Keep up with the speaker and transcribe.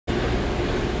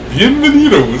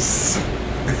Bienvenidos!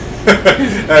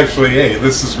 Actually, hey,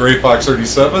 this is Gray Fox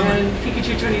 37. And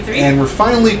Pikachu 23. And we're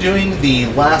finally doing the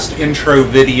last intro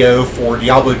video for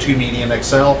Diablo 2 Medium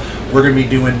XL. We're going to be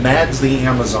doing Mads the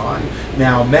Amazon.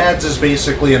 Now, Mads is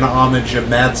basically an homage of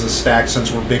Mads' stack,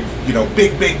 since we're big,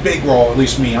 big, well, at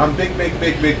least me. I'm big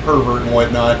pervert and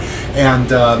whatnot.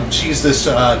 And she's this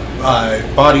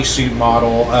bodysuit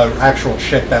model, actual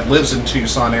chick that lives in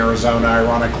Tucson, Arizona,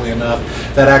 ironically enough,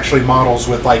 that actually models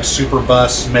with like super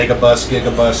bust, mega bust,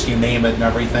 giga bust, you name it and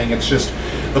everything. It's just,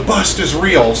 the bust is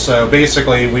real. So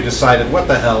basically we decided, what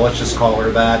the hell, let's just call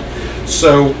her that.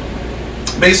 So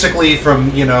basically, from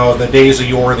the days of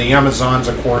yore, the Amazons,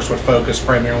 of course, would focus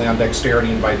primarily on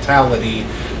dexterity and vitality,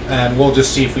 and we'll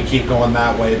just see if we keep going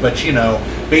that way. But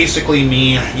basically,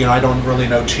 me, I don't really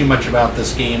know too much about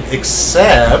this game,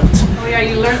 except. Oh yeah,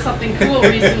 you learned something cool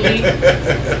recently.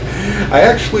 I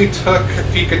actually took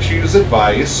Pikachu's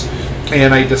advice,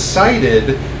 and I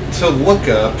decided to look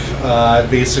up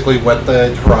basically what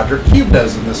the Roderick Cube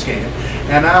does in this game.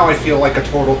 And now I feel like a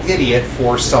total idiot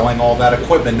for selling all that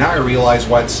equipment. Now I realize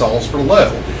why it sells for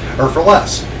low, or for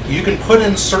less. You can put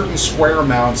in certain square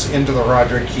amounts into the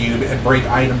Roderick Cube and break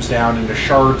items down into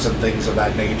shards and things of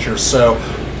that nature. So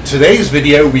today's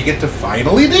video, we get to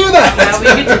finally do that.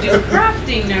 Yeah, we get to do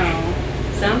crafting now.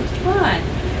 Sounds fun.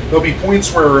 There'll be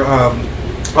points where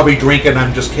I'll be drinking,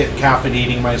 I'm just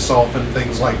caffeinating myself and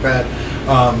things like that.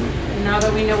 Now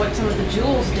that we know what some of the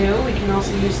jewels do, we can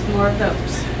also use more of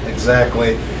those.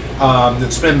 Exactly.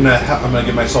 It's been, I'm going to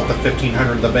give myself the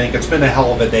 1,500 in the bank. It's been a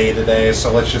hell of a day today,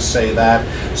 so let's just say that.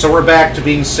 So we're back to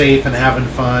being safe and having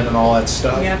fun and all that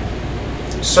stuff. Yep.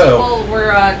 So. People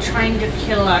were trying to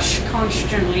kill us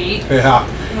constantly. Yeah.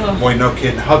 Ugh. Boy, no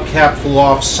kidding. Hubcap flew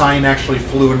off. Sign actually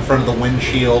flew in front of the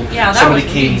windshield. Yeah, that Somebody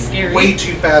was came really scary. way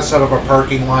too fast out of a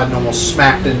parking lot and almost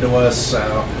smacked into us.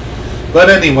 So. But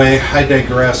anyway, I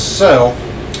digress. So.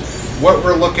 What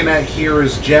we're looking at here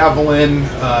is Javelin,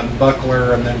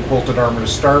 Buckler, and then Quilted Armor to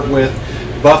start with.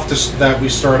 Buff that we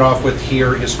start off with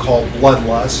here is called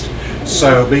Bloodlust.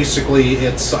 So basically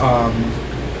it's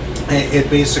it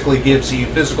basically gives you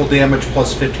physical damage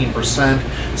plus 15%,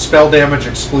 spell damage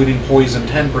excluding poison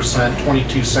 10%,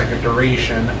 22-second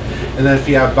duration. And then if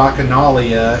you have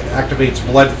Bacchanalia, activates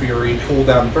Blood Fury,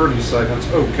 cooldown 30 seconds.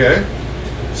 Okay.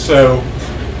 So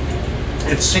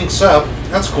it syncs up.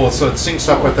 That's cool. So it syncs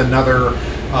up with another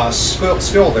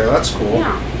skill there. That's cool.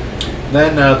 Yeah.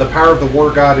 Then the Power of the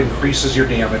War God increases your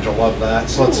damage. I love that.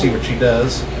 So let's see what she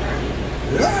does.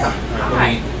 Yeah.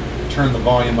 Right, let me turn the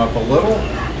volume up a little.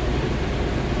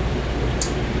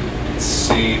 Let's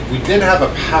see. We did have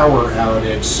a power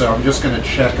outage, so I'm just going to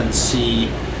check and see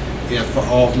if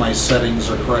all of my settings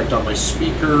are correct on my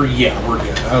speaker. Yeah, we're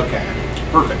good. Okay.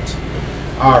 Perfect.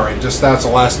 Alright, just that's the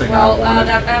last thing I wanted.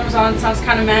 That Amazon sounds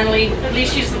kind of manly. At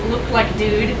least she doesn't look like a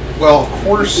dude. Well, of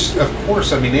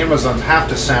course, I mean, Amazons have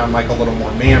to sound like a little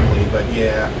more manly, but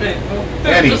yeah.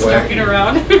 Anyway. Just joking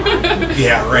around.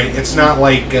 Yeah, right. It's not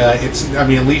like, I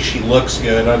mean, at least she looks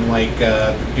good, unlike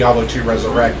Diablo 2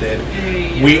 Resurrected.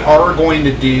 Yeah. We are going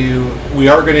to do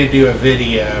a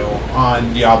video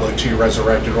on Diablo 2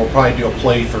 Resurrected. We'll probably do a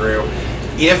playthrough.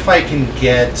 If I can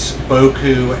get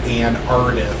Boku and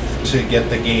Ardith to get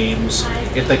the games,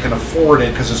 if they can afford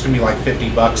it, because it's going to be like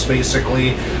 $50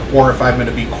 basically, or if I'm going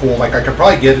to be cool, like I could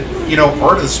probably get,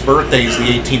 Ardith's birthday is the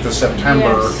 18th of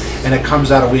September, yes. And it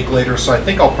comes out a week later, so I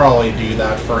think I'll probably do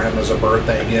that for him as a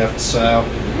birthday gift. So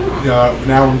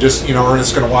now I'm just,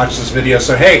 Ardith's going to watch this video,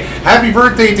 so hey, happy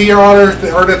birthday, dear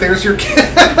Ardith, there's your gift.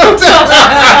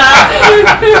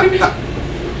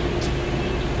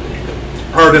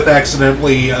 Ardith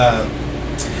accidentally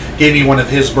gave me one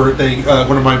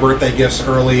of my birthday gifts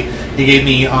early. He gave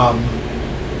me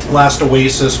Last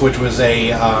Oasis, which was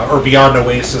or Beyond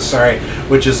Oasis, sorry,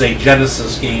 which is a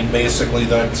Genesis game, basically,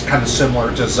 that's kind of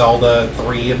similar to Zelda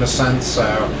 3 in a sense,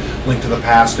 Link to the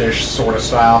Past-ish sort of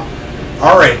style.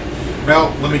 Alright,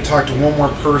 well, let me talk to one more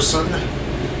person.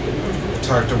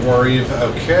 Talk to Warrior,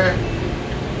 okay.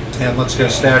 And let's go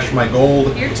stash my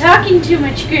gold. You're talking too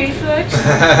much, Greyfoot.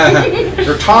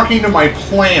 You're talking to my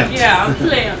plant. Yeah,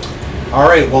 plant. All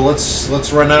right, well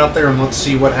let's run out there and let's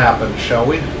see what happens, shall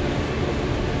we?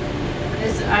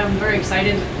 I'm very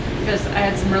excited because I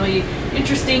had some really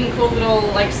interesting, cool little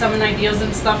summon ideas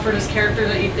and stuff for this character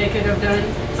that they could have done.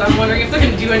 So I'm wondering if they're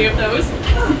going to do any of those.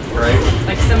 Right.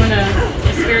 Like summon a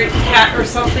spirit cat or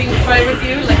something to fight with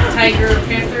you, like a tiger or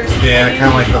panther or something. Yeah, kind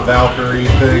of like the Valkyrie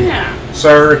thing. Yeah. So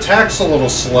her attack's a little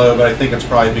slow, but I think it's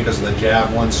probably because of the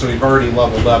javelin. So we've already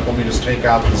leveled up. Let me just take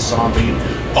out the zombie.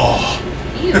 Oh.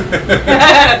 Ew.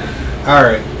 All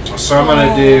right. So I'm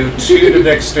going to do 2 to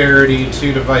dexterity,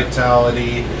 2 to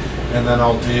vitality, and then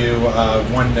I'll do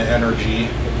 1 to energy.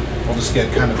 I'll just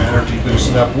get kind of energy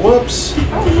boosted up. Whoops!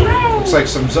 Oh no! Looks like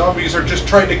some zombies are just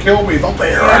trying to kill me. They'll be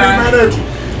here any minute.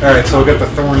 All right, so we'll get the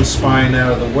thorn spine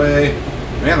out of the way.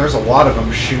 Man, there's a lot of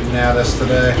them shooting at us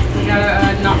today. We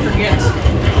gotta not forget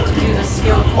to do the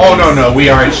skill points. Oh, no, we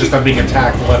are. It's just I'm being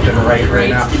attacked left and right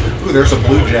now. Ooh, there's a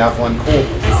blue javelin. Cool.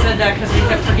 I said that because we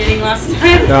kept forgetting last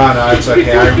time. No, it's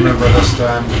okay. I remember this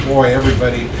time. Boy,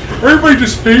 everybody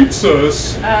just hates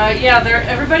us. Yeah,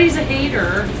 everybody's a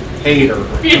hater. Hater.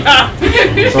 Yeah.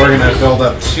 So we're going to build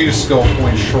up 2 skill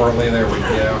points shortly. There we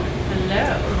go.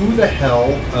 Hello. Who the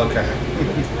hell? Okay.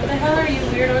 What the hell are you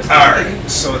weirdos? Alright,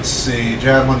 so let's see.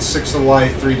 Javelin, 6 to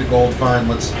life, 3 to gold. Fine,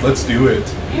 let's do it.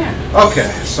 Yeah. Okay,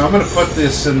 so I'm going to put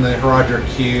this in the Roger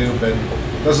cube, and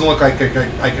it doesn't look like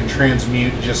I can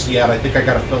transmute just yet. I think I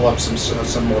got to fill up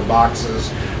some more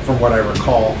boxes from what I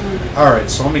recall. Alright,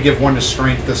 so let me give 1 to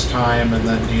strength this time and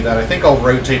then do that. I think I'll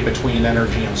rotate between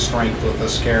energy and strength with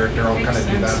this character. I'll kind of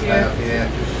do that path, yeah.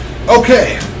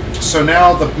 Okay, so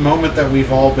now the moment that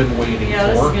we've all been waiting for. Yeah,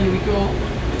 this is going to be cool.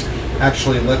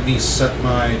 Actually, let me set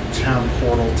my town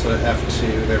portal to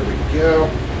F2. There we go.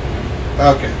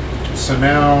 Okay, so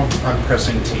now I'm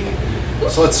pressing T.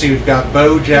 So let's see, we've got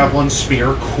bow, javelin,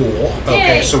 spear. Cool.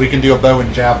 Okay, Yay. so we can do a bow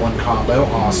and javelin combo.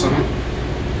 Awesome.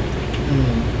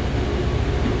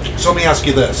 So let me ask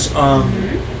you this.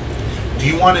 Do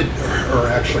you want it, or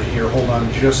actually here, hold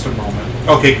on just a moment.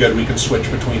 Okay, good, we can switch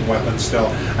between weapons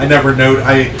still. I never noted,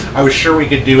 I was sure we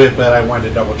could do it, but I wanted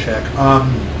to double check.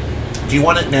 Do you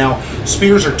want it now?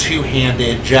 Spears are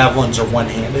 2-handed, javelins are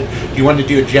 1-handed. Do you want to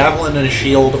do a javelin and a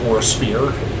shield or a spear?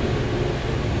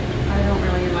 I don't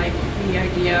really like the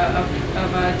idea of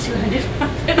a 2-handed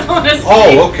weapon, honestly.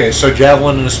 Oh, okay, so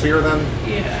javelin and a spear then?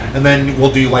 Yeah. And then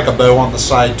we'll do like a bow on the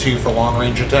side too for long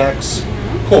range attacks?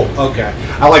 Cool, okay.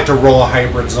 I like to roll a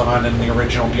hybrids on in the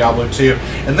original Diablo 2.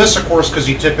 And this, of course, because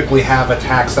you typically have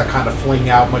attacks that kind of fling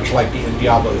out much like in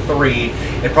Diablo 3,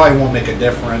 it probably won't make a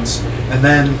difference. And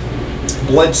then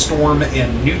Bloodstorm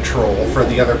and Neutral for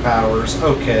the other powers.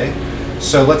 Okay,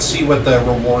 so let's see what the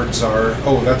rewards are.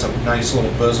 Oh, that's a nice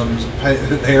little bosom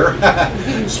there.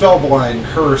 Spellblind,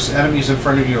 Curse, enemies in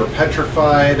front of you are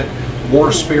petrified.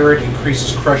 War Spirit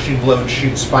increases crushing blow and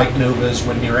shoots spike novas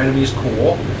when near enemies.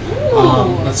 Cool.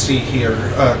 Let's see here.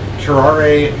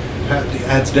 Curare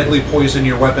adds deadly poison to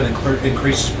your weapon and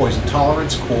increases poison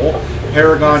tolerance. Cool.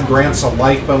 Paragon grants a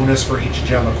life bonus for each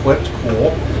gem equipped.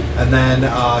 Cool. And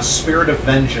then Spirit of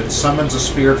Vengeance summons a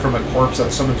spirit from a corpse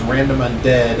that summons random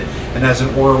undead and has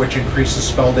an aura which increases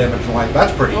spell damage and life.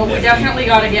 That's pretty nifty. We definitely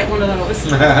got to get one of those.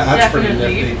 That's pretty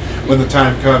nifty when the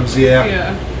time comes,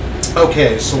 yeah.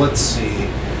 Okay, so let's see.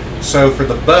 So for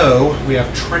the bow, we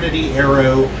have Trinity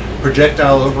Arrow,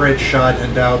 projectile overhead shot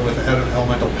endowed with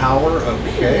elemental power.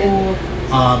 Okay.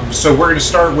 So we're going to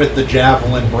start with the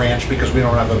javelin branch because we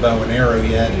don't have a bow and arrow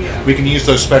yet. Yeah. We can use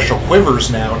those special quivers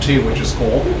now too, which is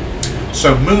cool.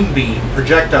 So Moonbeam,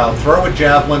 projectile, throw a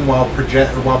javelin while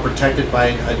protected by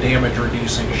a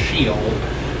damage-reducing shield.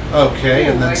 Okay,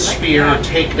 and then Spear,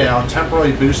 takedown,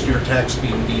 temporarily boost your attack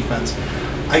speed and defense.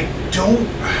 I don't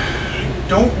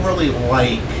really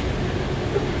like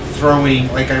throwing,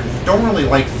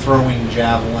 throwing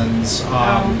javelins.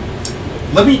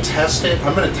 Let me test it.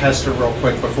 I'm going to test it real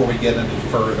quick before we get any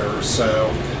further.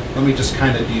 So let me just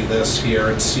kind of do this here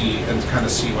and kind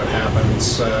of see what happens.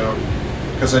 So,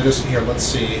 because let's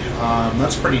see.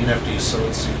 That's pretty nifty. So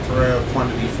let's see. Throw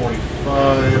quantity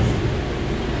 45,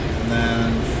 and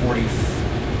then 40.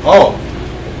 Oh.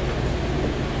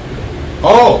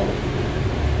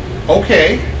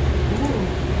 Okay.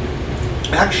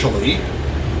 Actually,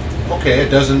 okay, it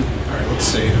doesn't. All right, let's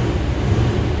see.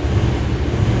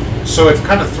 So it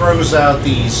kind of throws out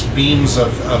these beams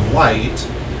of light,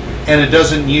 and it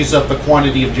doesn't use up the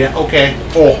quantity of okay,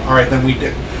 cool. All right, then we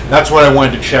did. That's what I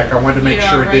wanted to check. I wanted to make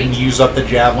sure it didn't use up the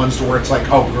javelins to where it's like,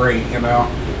 oh, great, you know.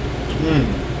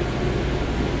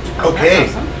 Okay.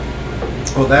 That's awesome.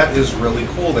 Well, that is really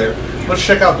cool there. Let's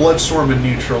check out Bloodstorm and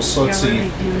Neutral. So let's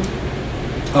see.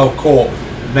 Oh, cool.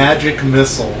 Magic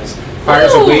missiles.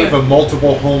 Fires a wave of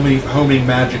multiple homing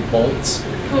magic bolts.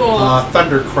 Cool.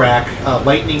 Thundercrack.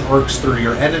 Lightning arcs through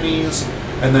your enemies.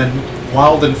 And then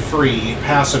Wild and Free.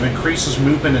 Passive increases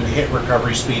movement and hit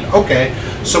recovery speed. Okay,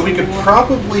 so we could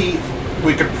probably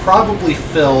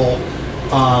fill.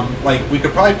 We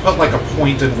could probably put like a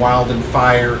point in Wild and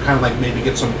Fire, kind of like maybe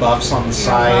get some buffs on the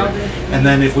side, and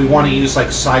then if we want to use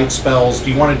like side spells,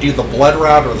 do you want to do the Blood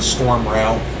route or the Storm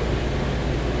route?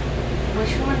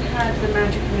 Which one had the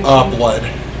magic missile? Blood.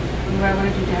 do I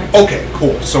want to do that? Okay,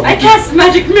 cool. So I cast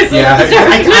magic missile. Yeah, of the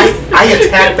darkness. I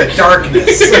attack the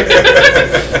darkness.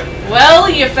 Well,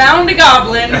 you found a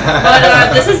goblin,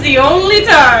 but this is the only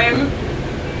time.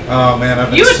 Oh man, I've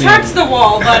been You attacked the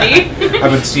wall, buddy.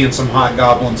 I've been seeing some hot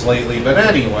goblins lately, but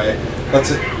anyway,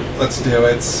 let's do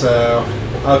it. So,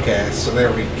 okay, so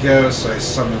there we go. So I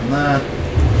summon that.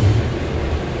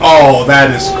 Oh,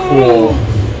 that is cool.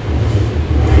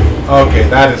 Okay,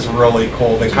 that is really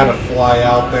cool. They kind of fly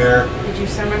out there. Did you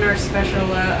summon our special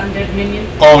undead minion?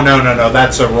 Oh, no.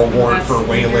 That's a reward for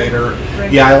way later.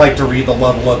 Right. Yeah, I like to read the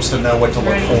level ups to know what to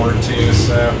look forward to.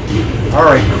 So, all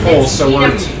right, cool. So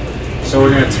we're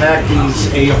going to attack these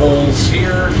a-holes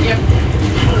here. Yep.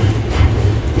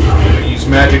 Use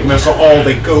magic missile. Oh,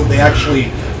 they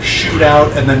actually shoot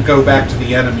out and then go back to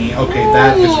the enemy. Okay,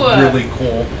 that is really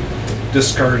cool.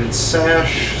 Discarded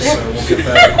sash, so we'll get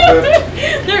that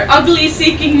equipped. They're ugly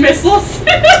seeking missiles.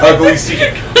 Ugly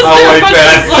seeking. I like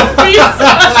that.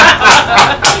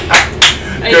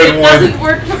 Good it one. Doesn't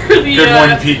work for the. Good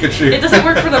one, Pikachu. It doesn't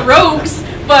work for the rogues,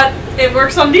 but it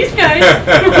works on these guys.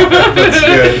 That's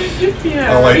good.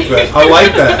 Yeah, I like that. I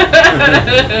like that.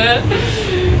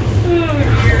 Oh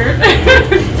dear.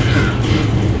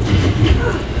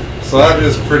 So that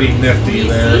is pretty nifty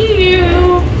there. See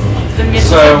you.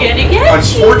 So,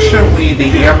 unfortunately,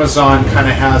 the Amazon kind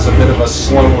of has a bit of a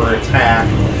slower attack,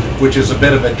 which is a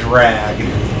bit of a drag,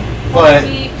 but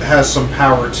has some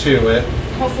power to it.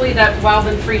 Hopefully, that wild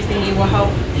and free thingy will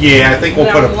help. Yeah, I think we'll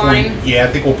put a point. Yeah,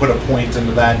 I think we'll put a point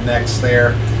into that next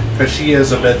there, because she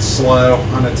is a bit slow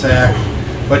on attack,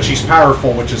 but she's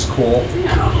powerful, which is cool.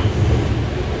 Yeah.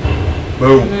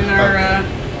 Boom. And then our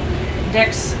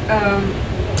Dex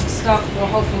stuff will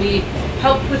hopefully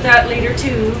help with that later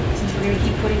too. We're going to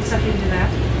keep putting stuff into that.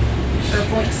 Or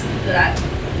points into that.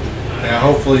 Yeah,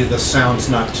 hopefully the sound's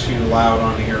not too loud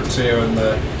on here too, and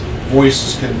the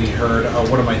voices can be heard. Oh,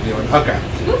 what am I doing? Okay.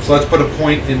 Oops. So let's put a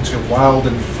point into wild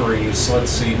and freeze. So let's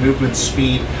see, movement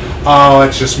speed. Oh,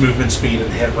 it's just movement speed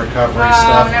and hit recovery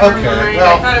stuff. Never Okay.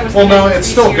 mind. Well, no, it's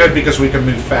still good because we can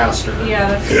move faster. Yeah,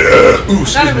 that's Ooh, I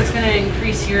thought it was going to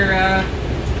increase your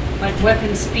like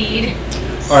weapon speed.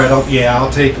 Alright, I'll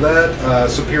take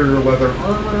that. Superior leather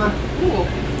armor. Ooh.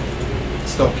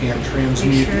 Still can't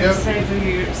transmute. Make sure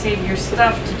to save your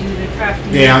stuff to do the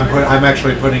crafting. Yeah, I'm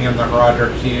actually putting in the Roger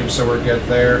cube, so we're good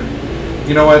there.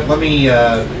 You know what? Let me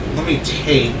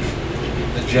take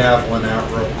the javelin out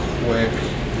real quick.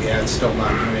 Yeah, it's still not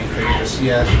doing anything just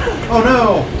yet. Oh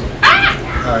no! Ah!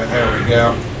 Alright, there we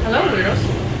go. Hello, weirdos.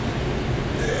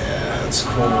 Yeah, that's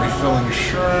cool. Refilling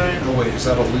shrine. Oh wait, is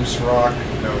that a loose rock?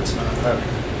 No, it's not. Okay.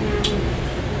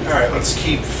 Alright, let's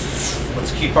keep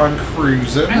on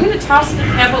cruising. I'm gonna toss the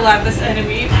pebble at this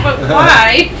enemy, but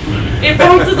why? It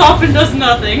bounces off and does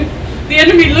nothing. The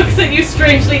enemy looks at you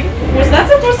strangely. Was that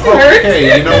supposed to hurt?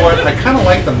 Okay, you know what? I kind of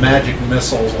like the magic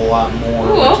missiles a lot more,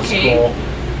 Ooh, which is cool.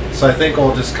 So I think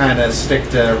I'll just kind of stick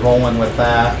to rolling with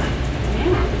that.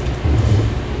 Yeah.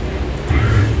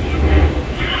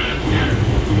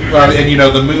 Well, and you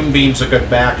know, the moonbeam's a good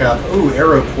backup. Ooh,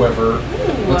 arrow quiver. Ooh.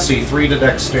 Let's see, 3 to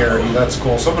dexterity. That's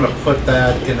cool. So I'm going to put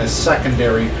that in a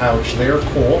secondary pouch there.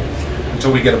 Cool.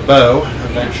 Until we get a bow,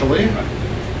 eventually.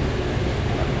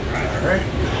 Alright.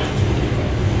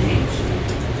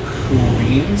 Cool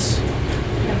beans.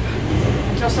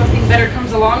 Until something better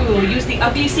comes along, we will use the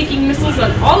ugly-seeking missiles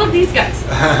on all of these guys.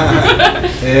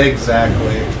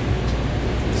 Exactly.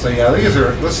 So yeah,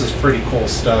 this is pretty cool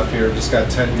stuff here. Just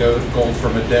got 10 gold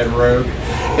from a dead rogue.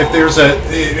 If there's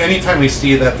anytime we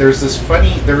see that, there was this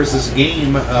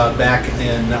game back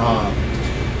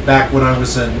when I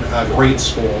was in grade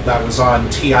school that was on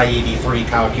TI-83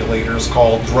 calculators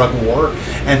called Drug War,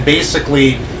 and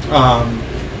basically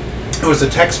it was a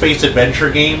text-based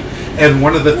adventure game. And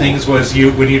one of the things was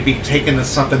when you'd be taking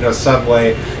something to a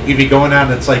subway, you'd be going out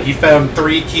and it's like you found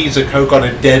 3 keys of coke on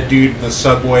a dead dude in the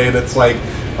subway, and it's like,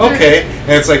 okay,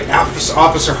 and it's like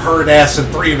Officer Hurdass and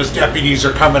 3 of his deputies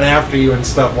are coming after you and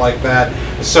stuff like that.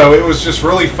 So it was just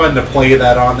really fun to play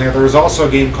that on there. There was also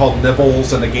a game called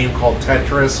Nibbles and a game called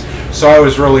Tetris. So I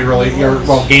was really,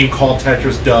 game called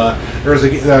Tetris, duh. There was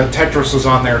Tetris was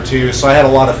on there too, so I had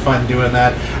a lot of fun doing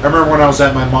that. I remember when I was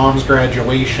at my mom's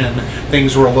graduation,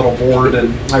 things were a little bored,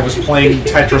 and I was playing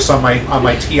Tetris on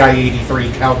my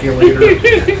TI-83 calculator. Oh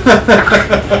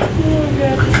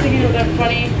god, just thinking of that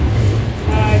funny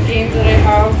game that I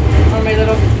have on my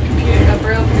little computer,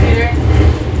 Braille computer,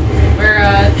 where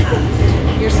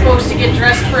you're supposed to get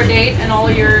dressed for a date and all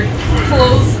your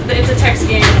clothes, it's a text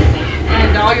game,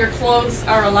 and all your clothes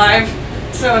are alive,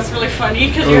 so it's really funny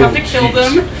because you have to kill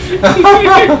them.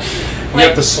 You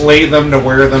have to slay them to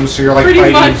wear them, so you're like Pretty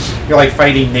fighting. much. You're like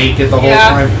fighting naked the whole Yeah.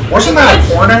 time. Wasn't that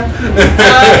a porno?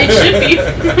 It should be.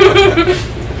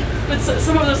 But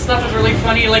some of the stuff is really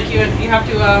funny. Like you have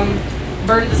to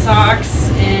burn the socks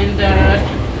and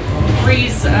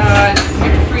freeze. You have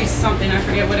to freeze something. I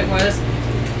forget what it was.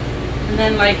 And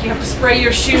then like you have to spray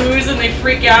your shoes and they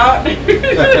freak out.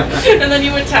 And then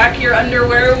you attack your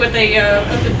underwear with a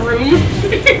broom.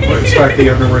 Attack the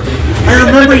underwear. I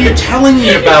remember you telling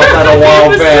me about that a while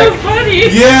back. back. It was so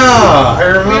funny. Yeah, I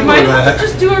remember We might that. have to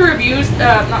just do a review,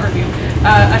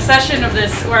 a session of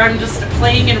this where I'm just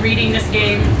playing and reading this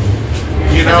game.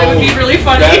 You know, it would be really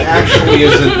funny. That actually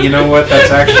isn't. You know what?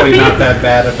 That's actually not that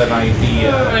bad of an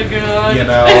idea. Oh my god. You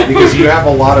know, because you have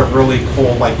a lot of really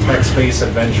cool like text-based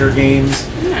adventure games.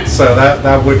 Yeah. So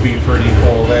that would be pretty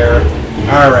cool there.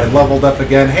 All right, leveled up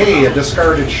again. Hey, a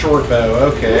discarded short bow.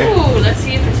 Okay. Ooh, let's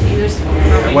see if it's useful.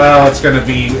 Probably Well, it's going to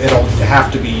be. It'll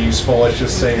have to be useful. Let's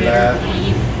just say that.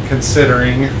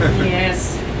 Considering.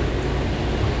 Yes.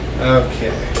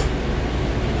 Okay.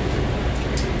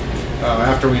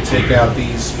 After we take out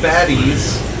these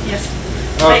baddies. Yes.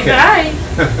 Okay. Bye-bye.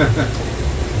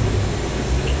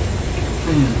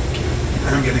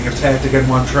 I'm getting attacked again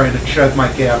while I'm trying to chug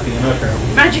my caffeine.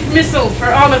 Okay. Magic missile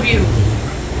for all of you.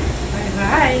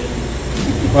 Bye-bye.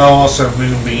 Well, also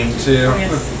Moonbeam too. Oh,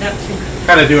 yes, that too.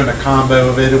 Kind of doing a combo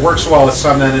of it. It works well with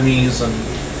some enemies and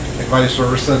vice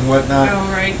versa and whatnot. All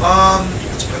right.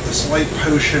 Let's put this light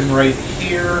potion right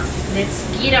here. Let's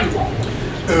get him.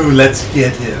 Oh, let's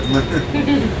get him.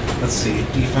 Let's see.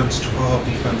 Defense 12,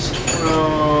 defense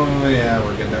 12. Yeah,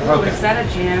 we're getting there. Oh, Okay. is that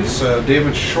a gem? So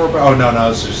damage short. Oh no,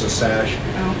 it's just a sash.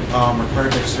 Oh.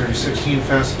 Required dexterity 16,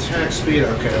 fast attack speed.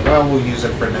 Okay, well we'll use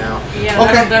it for now. Yeah,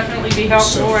 okay. that'll definitely be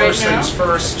helpful So right first now. things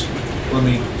first. Let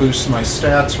me boost my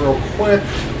stats real quick.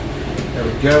 There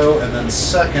we go. And then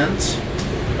second,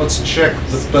 let's check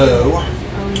the bow.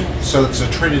 Oh, yes. So it's a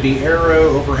Trinity arrow,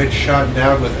 overhead shot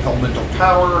endowed with elemental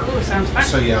power. Ooh, sounds fun.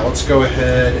 So yeah, let's go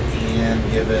ahead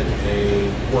and give it a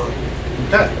whirl.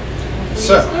 Okay. Hopefully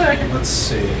So it's good. let's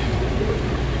see.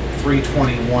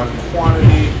 321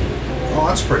 quantity. Oh,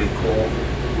 that's pretty cool.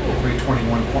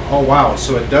 321. Oh wow!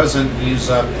 So it doesn't use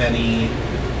up any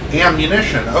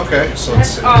ammunition. Okay, so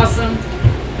let's That's see. awesome.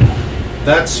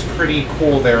 That's pretty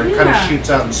cool. There, it kind of Yeah. shoots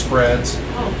out and spreads.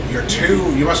 Oh,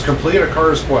 You must complete a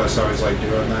car's quest. I always like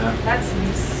doing that. that's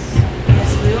nice.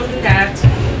 Yes, we will do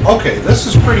that. Okay, this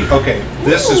is pretty. Okay,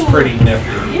 this is pretty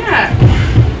nifty. Yeah.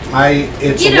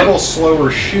 It's Get a 'em. little slower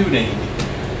shooting,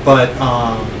 but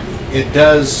it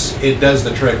does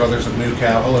the trick. Oh, there's a moo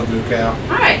cow. Hello, moo cow.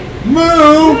 Hi.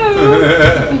 Moo.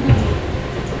 Moo.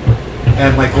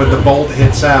 And like when the bolt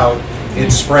hits out,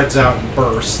 it spreads out and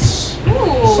bursts.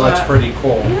 Ooh. So that's pretty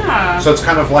cool. Yeah. So it's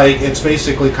kind of like it's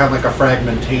basically kind of like a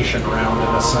fragmentation round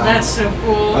in a sense. That's so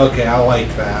cool. Okay, I like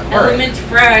that. All right. Element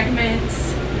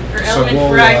fragments. Or So element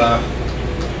we'll.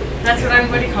 That's what I'm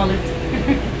going to call it.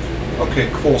 Okay,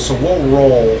 cool. So we'll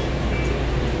roll.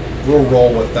 We'll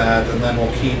roll with that, and then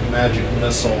we'll keep magic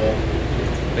missile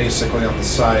basically on the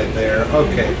side there.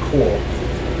 Okay, cool.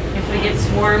 If we get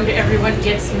swarmed, everyone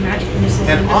gets magic missiles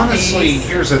in And the honestly, face.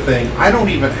 here's the thing. I don't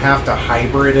even have to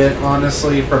hybrid it,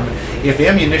 honestly, from if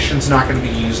ammunition's not going to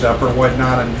be used up or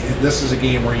whatnot, and this is a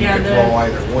game where you Yeah, can the- roll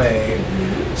either way.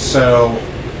 So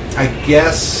I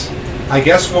guess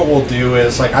what we'll do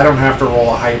is, like, I don't have to roll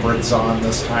a hybrids on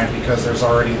this time because there's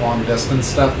already long distance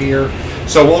stuff here.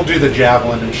 So we'll do the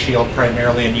javelin and shield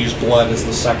primarily and use blood as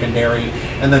the secondary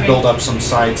and then build up some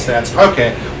side stats.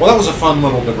 Okay, well that was a fun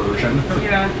little diversion.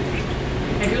 Yeah.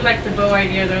 I do like the bow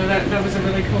idea though. That was a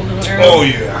really cool little arrow. Oh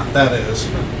yeah, that is.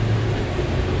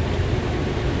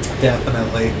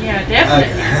 Definitely. Yeah,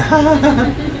 definitely.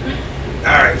 Okay.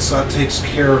 Alright, so that takes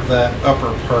care of that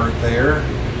upper part there.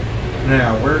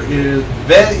 Now,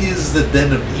 that is the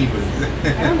Den of Evil.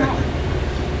 I don't know.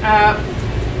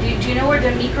 Do you know where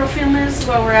the microfilm is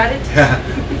while we're at it?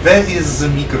 That is the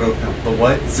microfilm. The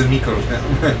what? The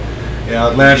microfilm.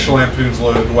 Yeah, National Lampoon's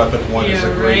Loaded Weapon 1 is a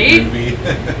Yeah, great right? movie.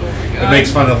 It God.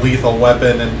 makes fun of Lethal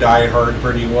Weapon and Die Hard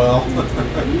pretty well.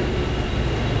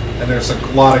 And there's a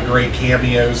lot of great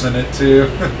cameos in it too.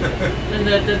 And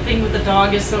the thing with the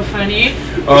dog is so funny.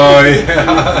 Oh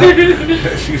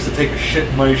yeah. She used to take a shit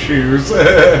in my shoes.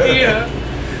 Yeah.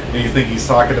 And you think he's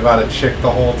talking about a chick the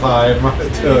whole time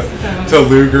to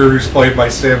Luger, who's played by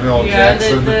Samuel L. Yeah,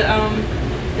 Jackson.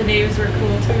 the names were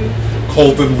cool too.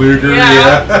 Colton Luger,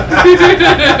 Yeah.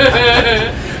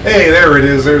 Hey, there it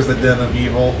is. There's the Den of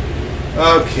Evil.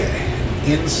 Okay.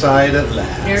 Inside at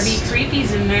last. There be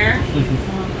creepies in there.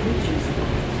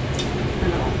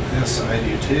 Yes, I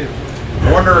do too.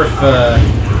 I wonder if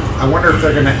I wonder if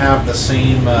they're going to have the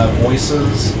same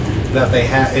voices that they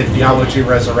had in Diablo 2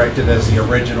 Resurrected as the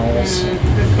originals. You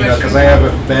know, because I have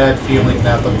a bad feeling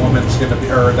that the woman's going to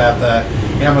be, or that the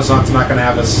Amazon's not going to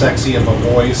have as sexy of a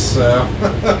voice.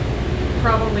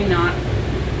 Probably not.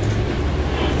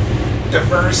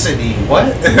 Diversity,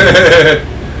 what?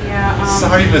 Yeah.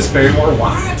 Sorry, Miss Barrymore,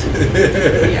 what?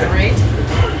 Yeah, right?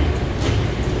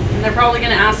 And they're probably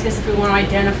going to ask us if we want to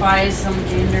identify as some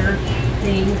gender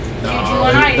thing. No, do you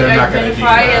want to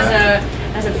identify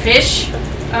as a fish?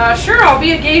 Sure, I'll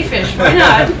be a gay fish. Why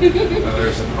not?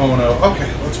 There's an Ono.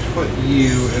 Okay, let's put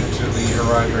you into the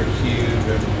Herodra cube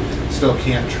and still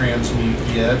can't transmute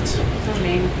yet. So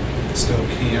mean. Still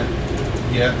can't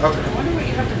yet. Okay. I wonder what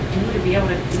you have to do to be able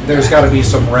to do There's got to be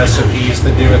some recipes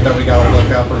to do it that we got to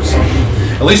look up or something.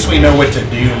 At least we know what to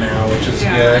do now, which is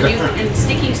good. And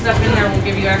sticking stuff in there will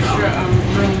give you extra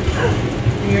room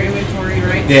in your inventory,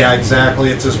 right? Yeah, exactly.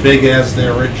 It's as big as the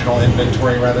original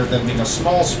inventory rather than being a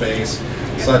small space.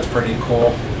 So that's pretty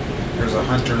cool. There's a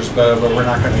hunter's bow, but we're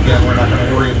not going to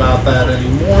worry about that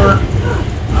anymore.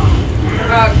 What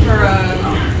about for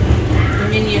the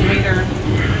minion later?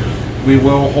 We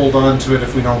will hold on to it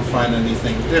if we don't find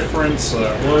anything different, so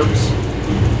that works.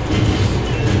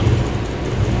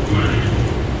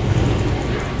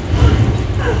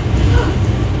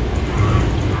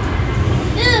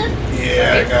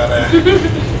 Yeah,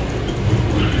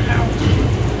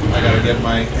 I gotta get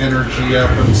my energy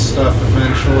up and stuff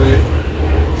eventually.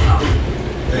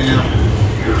 Damn.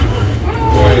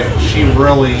 Boy, she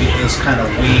really is kind of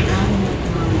weak.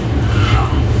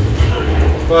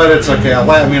 But it's okay. I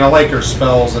like her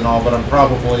spells and all, but I'm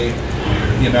probably,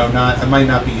 I might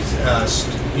not be,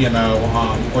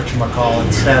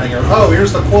 whatchamacallit, statting her. Oh,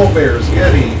 here's the Quill Bears,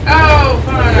 Getty. Oh,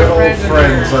 fun. Good old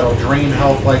friends that'll drain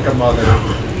health like a mother.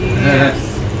 Yes.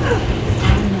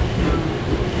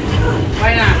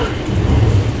 Why not?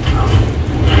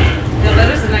 Yeah, that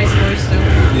is a nice voice,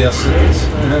 though. Yes, it is.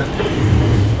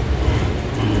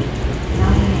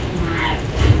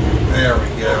 There we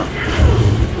go.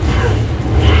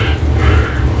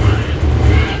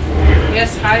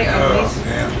 Yes, hi, uglies. Oh,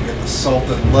 man, I'm getting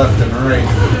assaulted left and right.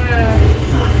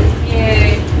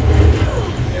 Yay.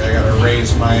 Yeah, I gotta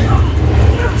raise my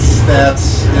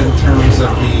stats in terms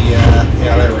of the,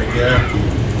 there we go.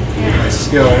 My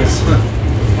skills.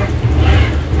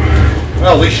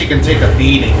 Well, at least she can take a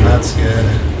beating. That's good.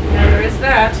 Yeah, there is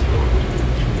that.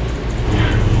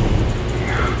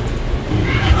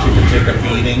 She can take a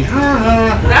beating.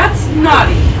 That's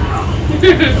naughty.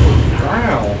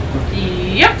 Wow.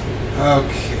 Yep.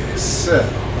 Okay, so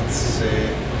let's see.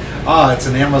 It's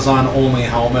an Amazon only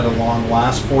helmet at long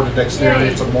last. 4 to dexterity.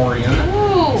 It's a Morian.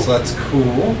 Ooh. So that's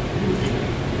cool.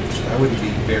 That would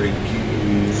be very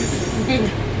good.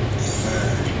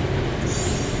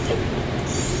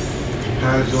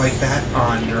 How did you like that,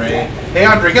 Andre? Hey,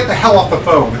 Andre, get the hell off the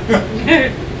phone.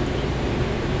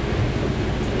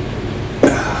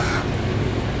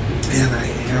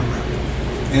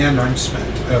 And I'm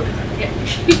spent. Okay. Yeah.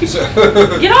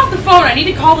 So Get off the phone. I need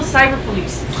to call the cyber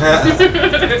police.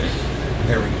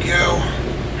 There we go.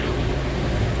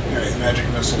 Alright, magic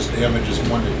missiles damage is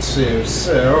 1 and 2,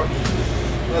 so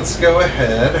let's go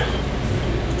ahead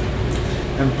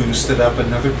and boost it up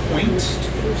another point.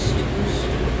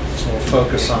 So we'll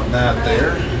focus on that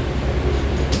there.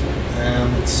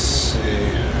 And let's see,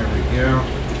 there we go.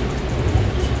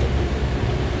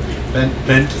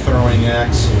 Bent throwing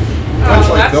axe. Much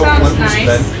like that Bill sounds Clinton's nice.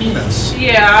 bent penis.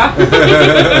 Yeah.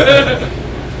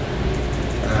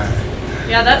 Alright.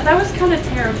 Yeah, that was kind of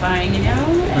terrifying, And yeah.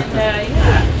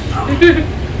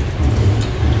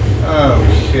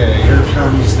 Okay, here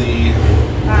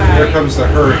comes the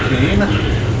hurricane.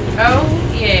 Oh,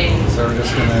 yay. So we're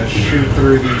just gonna shoot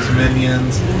through these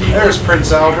minions. There's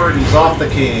Prince Albert, he's off the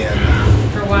can.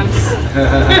 For once.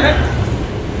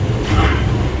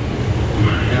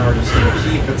 Now we're just gonna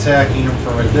keep attacking him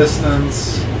from a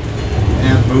distance.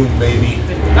 And boom, baby.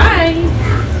 Goodbye.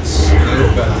 Yes,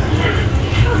 goodbye.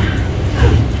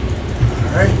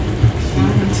 Alright,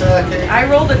 keep attacking. I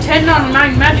rolled a 10 on my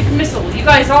magic missile. You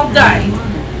guys all die.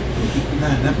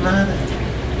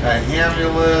 Alright,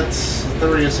 amulets,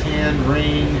 Aetherius hand,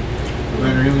 ring,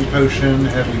 minor healing potion,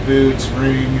 heavy boots,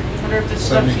 ring, I wonder if this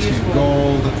stuff's 72 useful.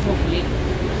 gold. Hopefully.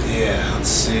 Yeah, let's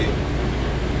see.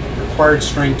 Required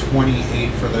strength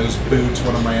 28 for those boots.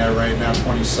 What am I at right now?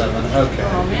 27. Okay.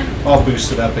 Oh, man. I'll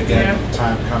boost it up again Yeah. when the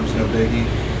time comes, no biggie.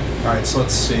 Alright, so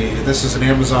let's see. This is an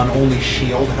Amazon only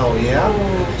shield. Hell yeah.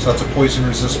 Oh. So that's a poison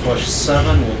resist plus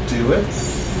 7. We'll do it.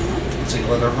 Let's see.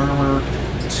 Leather armor.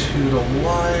 2 to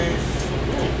life.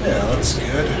 Yeah, that's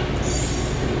good.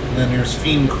 And then there's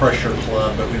Fiend Crusher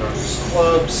Club, but we don't use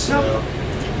clubs, so... Nope.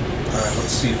 Alright,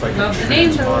 let's see if I can Love the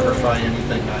name, though. transmogrify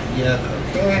anything. Not yet.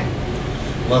 Okay.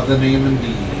 Love the name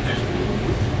indeed.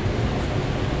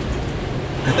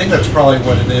 I think that's probably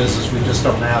what it is we just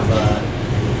don't have a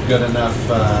good enough,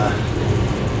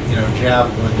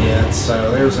 javelin yet.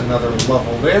 So there's another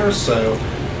level there, so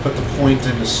put the point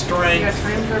into strength. We got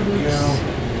time for boots.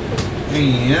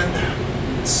 And,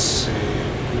 let's see.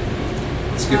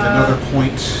 Let's give another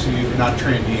point to, not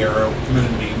Trandiero,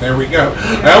 Moonbeam. There we go.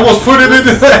 Yeah. I almost put it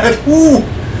into that. Woo!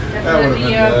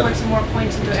 Definitely put some more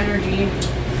points into energy.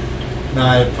 No,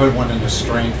 I put one into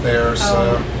strength there,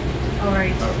 so.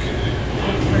 Alright. Okay.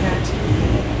 For that.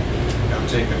 I'm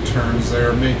taking turns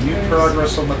there. Made new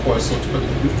progress on the quest. Let's put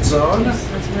the boots on.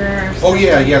 That's where Oh,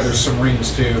 yeah, there's some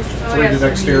rings too. 3 to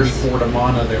dexterity, 4 to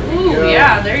mana. There we go.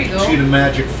 Yeah, there you go. 2 to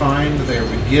magic find. There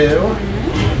we go.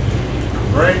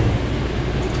 Alright.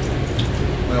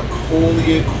 Now,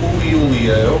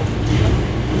 Coolio.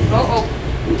 Oh.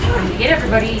 Time to get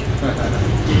everybody.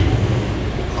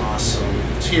 Awesome.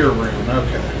 Tier room.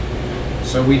 Okay.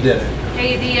 So we did it.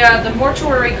 Hey, the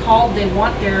mortuary called. They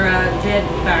want their dead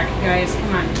back, guys.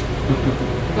 Come on.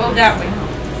 Go that way.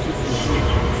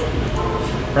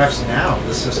 Perhaps now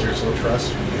the sisters will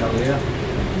trust me. Hell yeah.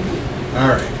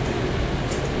 Alright.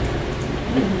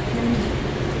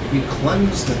 We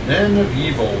cleanse the den of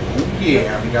evil. Oh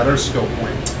yeah, we got our skill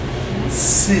point.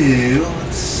 So,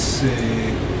 let's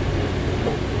see.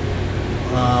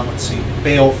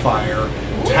 Balefire.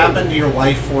 Tap into your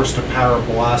life force to power a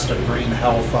blast of green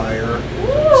hellfire.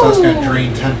 So that's going to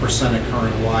drain 10% of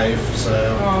current life.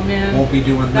 So oh man, won't be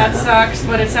doing that. That sucks,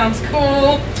 but it sounds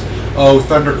cool. Oh,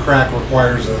 Thundercrack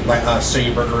requires a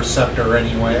saber or a scepter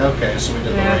anyway. Okay, so we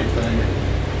did the right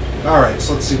thing. Alright,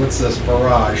 so let's see, what's this?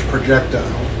 Barrage, projectile.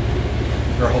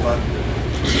 Or hold on.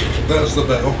 That's the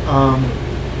bow.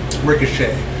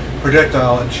 Ricochet.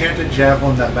 Projectile, enchanted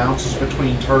javelin that bounces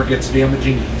between targets,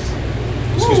 damaging each.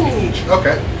 Excuse me, each.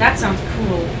 Okay. That sounds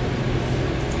cool.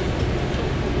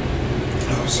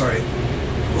 Oh, sorry.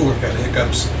 Oh, I've got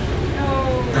hiccups. No.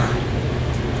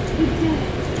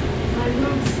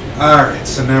 Alright,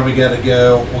 so now we gotta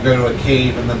go. We'll go to a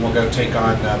cave and then we'll go take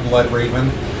on Blood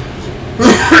Raven.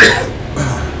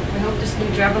 I hope this new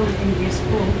javelin can be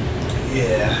cool.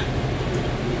 Yeah.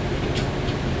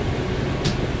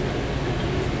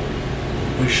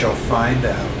 We shall find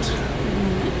out.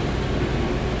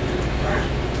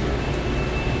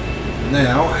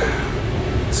 Now,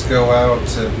 let's go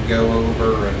out and go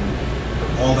over and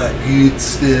all that good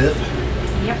stuff.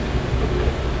 Yep.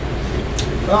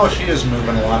 Well, she is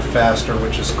moving a lot faster,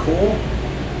 which is cool.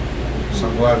 So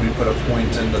I'm glad we put a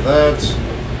point into that.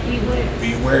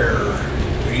 Beware.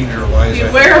 Danger lies ahead.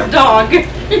 Beware of dog.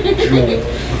 Jewel.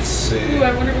 Let's see. Ooh,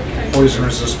 I wonder what kind. Poison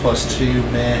resist +2,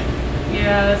 meh.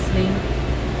 Yeah, that's neat.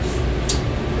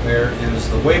 There is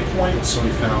the waypoint, so we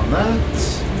found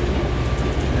that.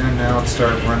 And now let's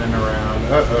start running around.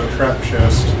 Uh-oh, trap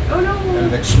chest. Oh no! And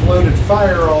it exploded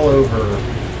fire all over.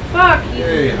 Fuck you!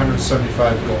 Yay,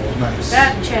 175 gold. Nice.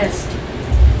 That chest.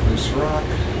 Loose rock.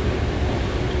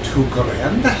 2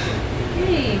 grand.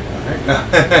 Hey.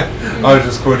 Alright. I was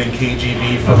just quoting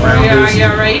KGB from Rounders.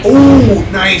 Yeah, right. Oh,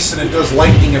 nice! And it does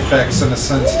lightning effects in a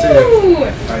sense, too. Ooh.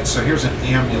 Alright, so here's an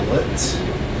amulet.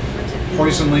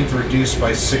 Poison length reduced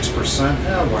by 6%.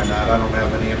 Yeah, why not? I don't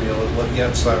have an amulet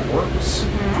yet, so that works.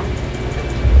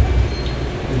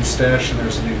 In stash, and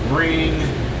there's a new ring.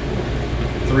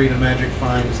 3 to magic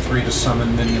find, 3 to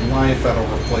summon minion life. That'll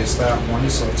replace that one,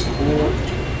 so that's cool.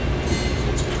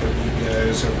 Let's put you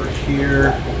guys over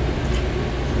here.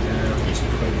 And let's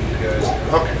put you guys.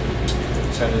 Okay.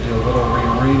 Just had to do a little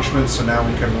rearrangement, so now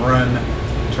we can run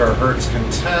to our heart's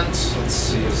content. Let's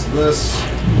see, is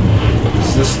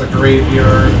this the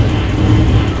graveyard?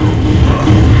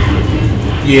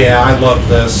 Yeah, I love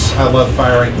this. I love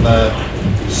firing the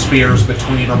spears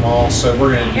between them all, so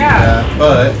we're going to do that.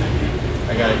 But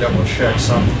I got to double check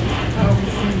something.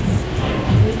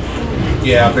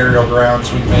 Yeah, burial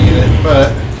grounds, we made it,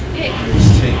 but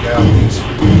let's take out these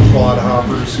quad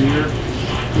hoppers here.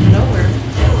 Nowhere.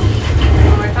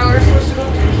 Oh, I thought we were supposed to go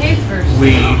to the cave first.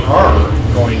 We are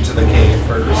going to the cave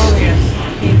first. Oh, yes.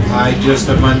 I just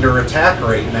am under attack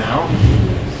right now.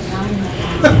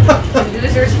 The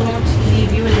losers won't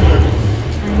leave you alone.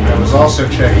 I was also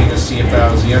checking to see if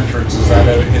that was the entrance. Is that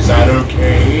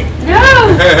okay?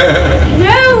 No!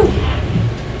 No!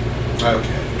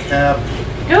 Okay, cap.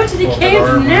 Go to the Open cave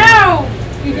armor. now!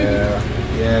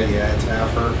 Yeah, it's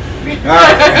half her.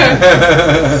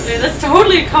 Dude, that's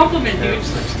totally a compliment, dude.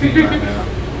 16 right now.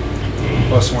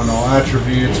 +1 all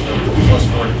attributes, but the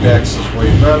 +4 dex is way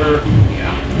better.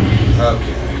 Yeah.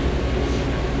 Okay.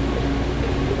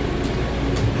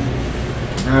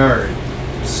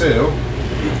 too.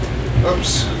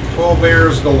 Oops. Quill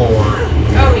bears galore.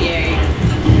 Oh, yay.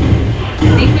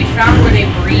 I think we found where they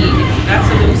breed. That's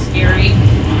a little scary.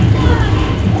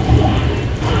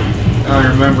 I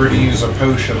remember to use a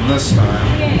potion this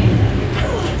time. Yay.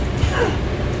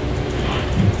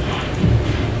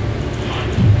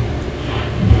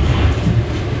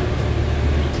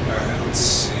 Alright, let's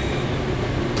see.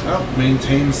 Oh,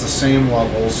 maintains the same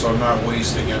level, so I'm not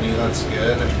wasting any. That's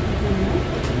good.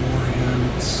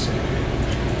 Let's see.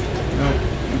 Nope,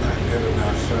 not good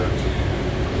enough. Okay.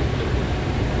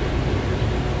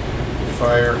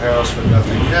 Firehouse with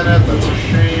nothing in it. That's a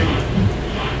shame.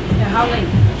 Yeah, howling.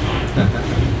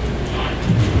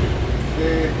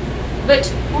 Okay. But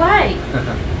why?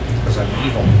 Because I'm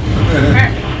evil.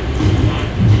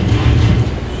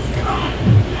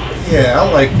 Yeah, I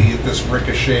like this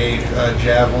ricochet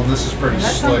javelin. This is pretty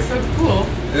That slick. sounds so cool.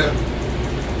 Yeah.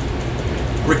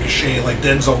 Ricochet, like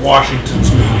Denzel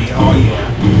Washington's movie. Oh yeah,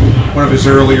 one of his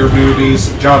earlier movies.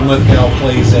 John Lithgow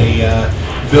plays a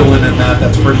villain in that.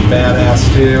 That's pretty badass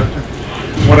too.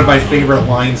 One of my favorite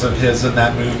lines of his in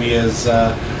that movie is,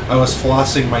 "I was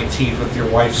flossing my teeth with your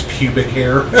wife's pubic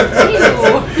hair."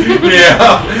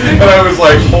 Yeah, and I was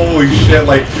like, "Holy shit!"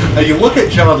 Like, you look at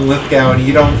John Lithgow and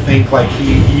you don't think like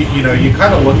you know, you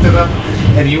kind of looked at him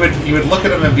and you would look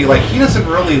at him and be like, he doesn't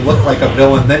really look like a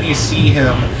villain. Then you see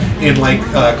him in like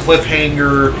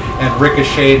Cliffhanger and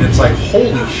Ricochet, and it's like,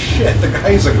 holy shit, the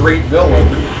guy's a great villain.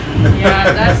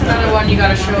 Yeah, that's another one you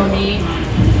gotta show me.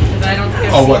 Because I don't think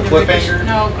I've Oh, seen what, the Cliffhanger? Ricochet.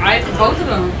 No, both of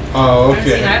them. Oh, I haven't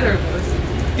seen okay. either of those.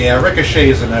 Yeah, Ricochet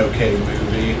is an okay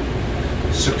movie.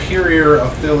 Superior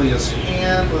Ophelia's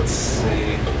Hand, let's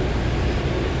see.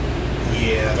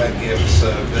 Yeah, that gives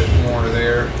a bit more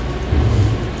there.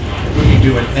 What are you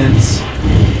doing, Ents?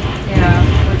 Yeah,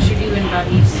 what you doing,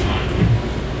 buddies?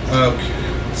 Okay,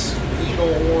 let's see.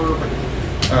 Eagle Orb.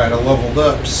 Alright, I leveled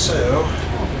up, so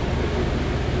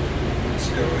let's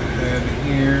go ahead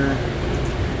here.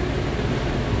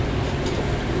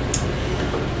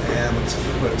 And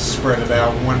let's spread it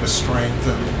out. One to strength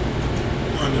and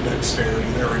one to dexterity.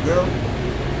 There we go.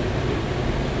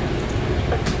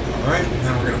 Alright,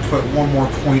 then we're going to put one more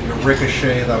point to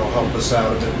Ricochet. That'll help us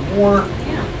out a bit more.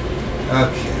 Yeah.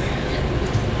 Okay.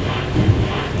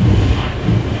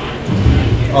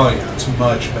 Oh yeah, it's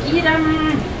much better. Eat 'em.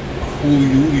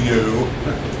 Julio.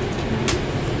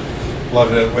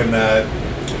 Loved it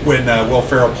when Will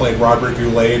Ferrell played Robert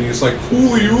Goulet and he was like,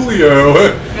 Julio,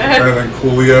 rather than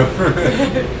Coolio.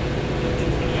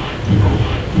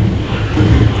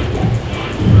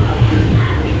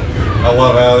 I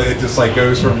love how it just like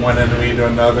goes from one enemy to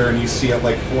another and you see it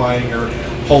like flying or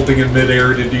holding in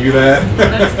midair to do that.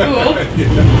 That's cool.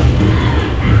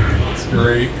 Yeah. It's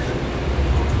great.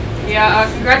 Yeah,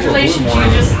 congratulations. Well,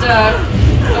 You just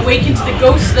awakened the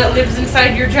ghost that lives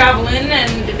inside your javelin,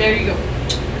 and there you go.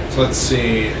 So let's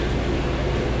see.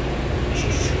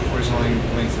 Poison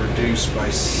length reduced by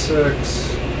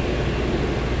 6.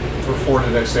 For 4 to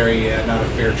dexterity, yeah, not a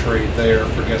fair trade there.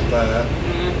 Forget that.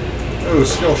 Oh,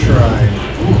 skill shrine.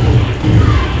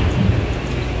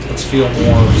 Let's feel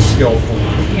more skillful.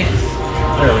 Yes.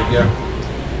 There we go.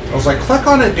 I was like, click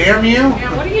on it, damn you!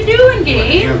 Yeah, what are you doing,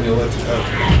 game? Amulet.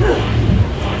 Okay.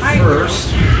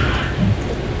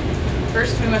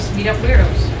 First we must beat up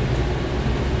weirdos.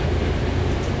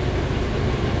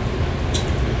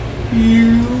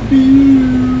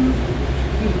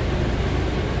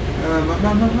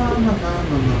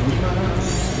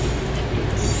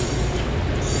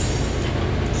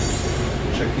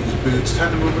 Check these boots.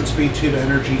 10 to movement speed, 2 to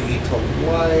energy, 8 to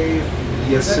life.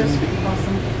 Yes, That is indeed.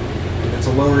 awesome. It's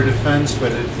a lower defense,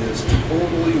 but it is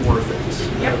totally worth it.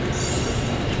 Yep.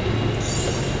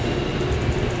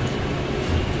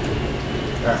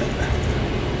 Alright.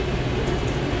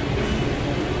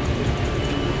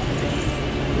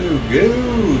 Ooh,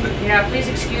 good. Yeah, please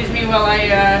excuse me while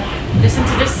I listen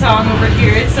to this song over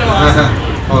here. It's so awesome.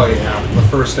 Oh yeah, the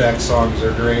first act songs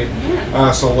are great. Yeah. I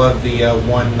also love the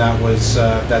one that was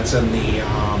that's in the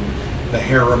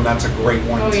harem. That's a great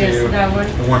one Oh too. yes, that one.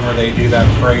 The one where they do that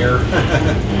prayer.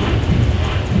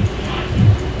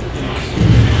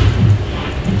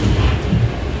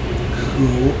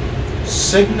 Cool.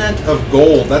 Signet of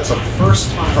Gold. That's the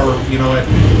first time, or you know what?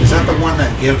 Is that the one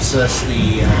that gives us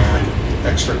the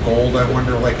extra gold? I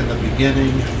wonder, like in the beginning.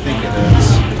 I think it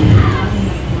is.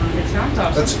 It sounds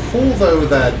awesome. That's cool though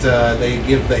that they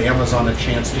give the Amazon a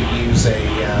chance to use a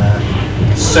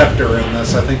scepter in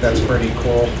this. I think that's pretty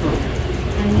cool.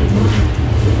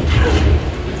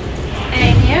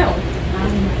 I know.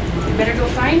 Better go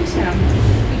find some.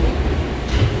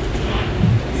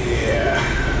 Yeah.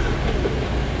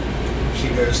 She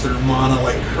goes burns through mana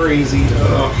like crazy.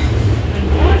 Ugh.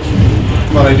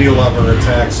 But I do love her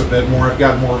attacks a bit more. I've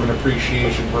got more of an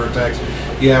appreciation for attacks.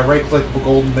 Yeah, right click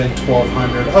Golden Bank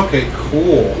 1200. Okay,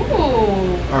 cool.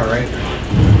 Ooh. Alright.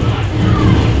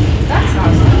 That's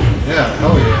awesome. Yeah,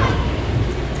 hell yeah.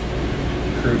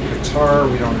 Crude guitar,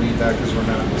 we don't need that because we're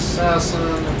not an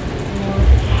assassin.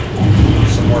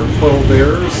 Some more quill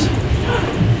bears.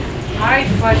 Hi,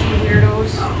 fudgy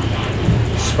weirdos.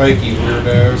 Spiky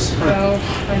weirdos. Oh,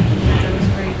 spiky weirdos,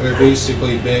 great. They're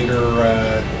basically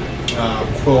bigger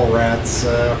quill rats.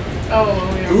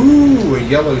 Yeah. Ooh, a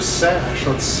yellow sash.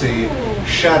 Let's see. Ooh.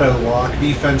 Shadow lock,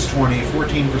 defense 20,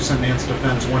 14% enhanced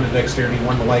defense, 1 to dexterity,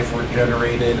 1 to life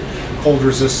regenerated, cold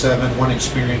resist 7, 1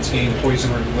 experience gain,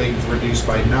 poison related reduced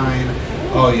by 9.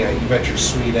 Oh yeah, you bet your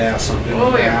sweet ass I'm doing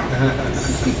that. Yeah.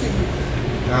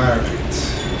 Alright.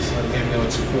 So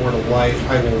amulet's 4 to life.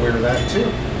 I will wear that too.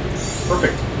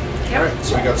 Perfect. Yep. Alright,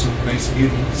 so we got some nice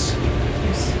beauties.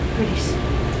 Yes, goodies.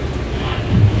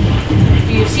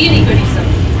 Do you see any goodies though?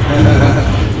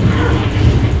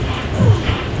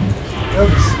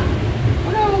 Oops.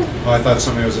 Oh no! Oh, I thought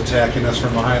somebody was attacking us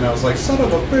from behind. I was like, son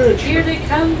of a bitch. Here they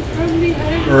come from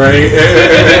behind. Right.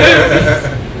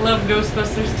 Love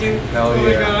Ghostbusters too. Hell oh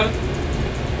yeah. my god.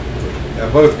 Yeah,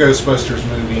 both Ghostbusters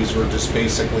movies were just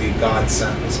basically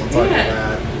godsends. I'll tell you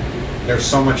that. They're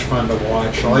so much fun to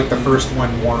watch. I like the first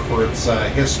one more for its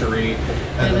history,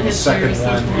 and then the second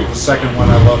one. The second one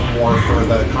I love more for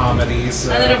the comedies.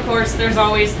 And then of course there's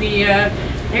always the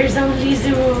there's only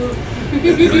Zool.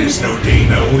 There is no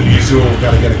Dana, only Zool.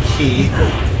 Gotta get a key.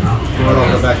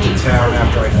 I'll go back to town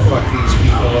after I fuck these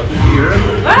people up here.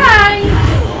 Bye.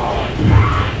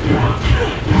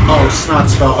 Oh, snot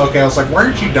spell. Okay, I was like, why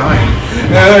aren't you dying?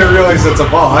 And I realized it's a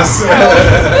boss.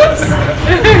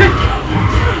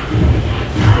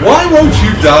 Why won't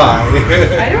you die?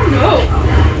 I don't know.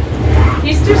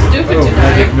 He's too stupid to die.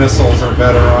 Magic missiles are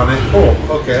better on it. Cool.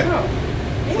 Okay. Oh.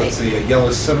 Let's see. A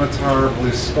yellow scimitar,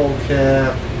 blue skull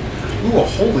cap. Ooh, a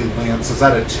holy lance. Is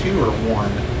that a 2 or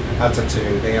 1? That's a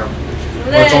 2. Damn.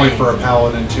 Well, it's only for a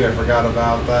paladin too. I forgot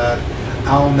about that.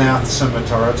 Alnath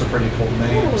scimitar. That's a pretty cool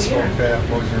name. Ooh, skull yeah. cap.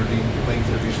 Poison redeemed length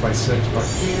reduced by 6. But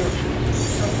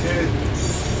okay.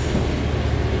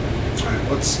 All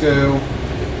right. Let's go.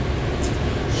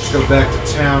 Let's go back to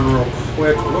town real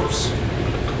quick. Whoops.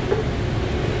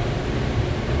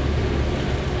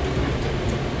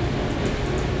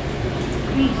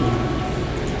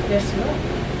 Yes, you will.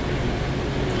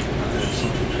 Alright,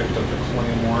 something picked up the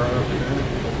claymore. Okay.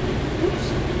 Oops.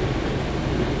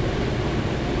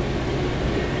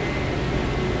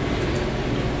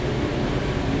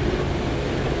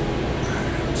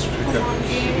 Alright, let's pick Come up on, the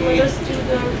game. key. Let us do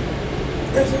the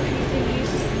recipe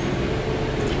thingies.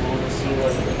 I want to see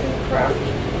what we can craft.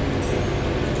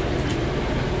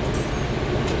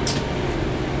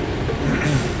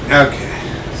 Okay,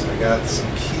 so I got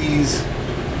some keys.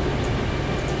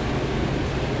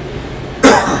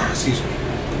 Excuse me.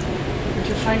 Did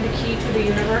you find the key to the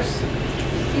universe?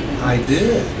 I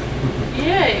did.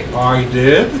 Yay! I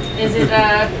did? Is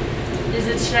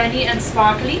it shiny and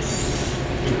sparkly?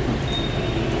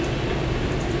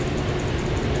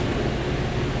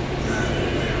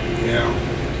 Yeah.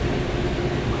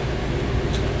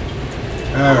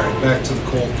 Alright, back to the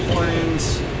cold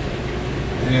plains.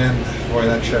 And, boy,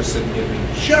 that chest didn't give me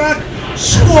jack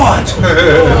squat!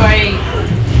 Boy!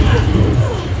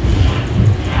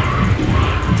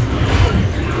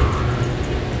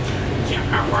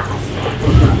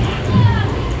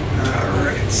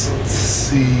 Alright, so let's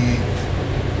see.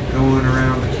 Going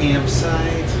around the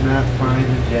campsite, not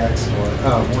finding jack squat.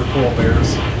 Oh, more coal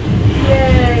bears.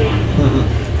 Yay!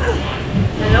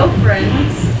 Hello,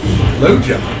 friends. Hello,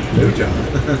 John. Hello, John.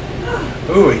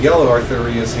 Ooh, a yellow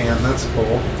Arthuria's hand. That's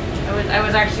cool. I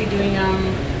was actually doing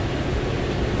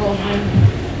Goldman.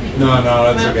 No,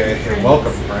 that's Welcome, okay. friends.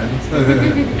 Welcome, friends.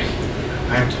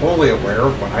 I am totally aware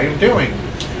of what I am doing.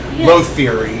 Yes. Low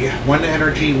theory. 1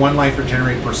 energy, 1 life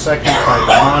regenerated per second, 5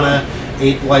 mana,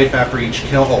 8 life after each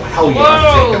kill. Oh, hell yeah, I'm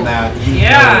Whoa. taking that. You Yeah.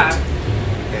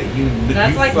 know it. Yeah,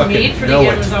 That's you like fucking made for the know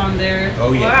it. Amazon there.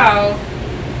 Oh, yeah. Wow.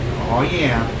 Oh,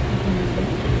 yeah.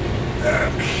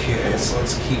 Okay, so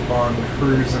let's keep on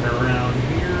cruising around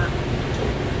here.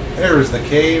 There's the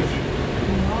cave.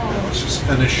 Now let's just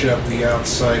finish up the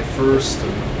outside first.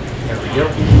 And there we go.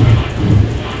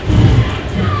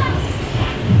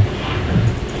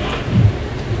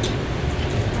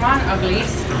 Come on,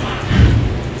 uglies.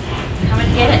 Come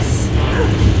and get us.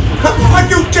 Come on,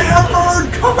 you damn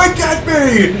bird! Come and get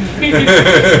me!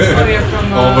 Oh, yeah,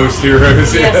 from Almost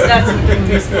Heroes. Yes, that's what the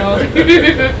movie's called.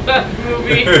 That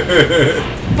movie.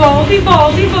 Baldy,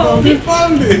 baldy, baldy.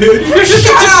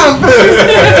 Shut up!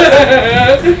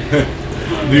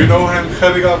 Do you know why I'm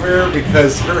cutting off hair?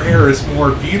 Because her hair is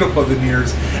more beautiful than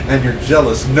yours, and you're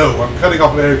jealous. No, I'm cutting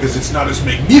off my hair because it's not as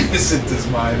magnificent as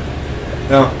mine.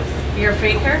 Now, Your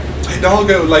fake hair?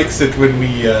 Hidalgo likes it when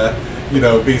we,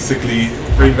 basically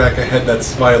bring back a head that's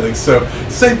smiling. So,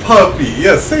 say puppy.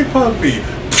 Yes, say puppy.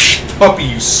 Psh, puppy,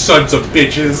 you sons of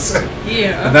bitches.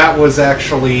 Yeah. And that was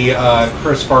actually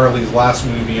Chris Farley's last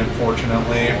movie,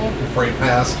 unfortunately, before he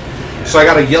passed. So I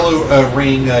got a yellow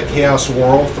ring, Chaos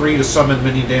Whirl, 3 to summon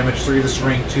mini damage, 3 to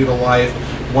strength, 2 to life,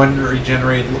 1 to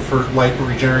regenerate for life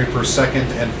regenerate per second,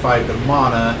 and 5 to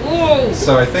mana. Whoa.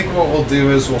 So I think what we'll do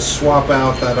is we'll swap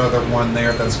out that other one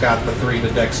there that's got the 3 to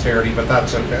dexterity, but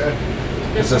that's okay.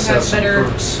 This This one has has some better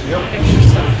perks. Yep, extra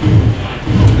stuff.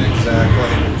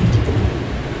 exactly.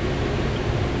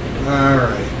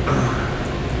 Alright.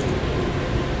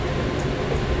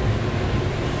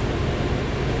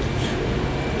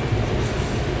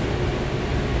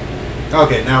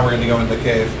 Okay, now we're going to go in the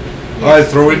cave. Yes. I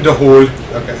throw in the hole.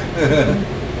 Okay.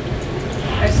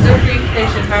 I still think they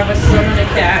should have us summon a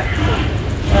cat.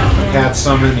 But, Cat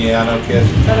summon? Yeah, no kid.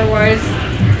 Otherwise,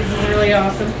 this is really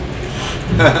awesome.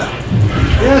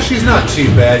 Yeah, she's not too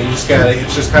bad. You just gotta,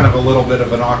 it's just kind of a little bit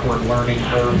of an awkward learning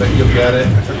curve, but you'll get it.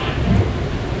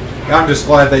 I'm just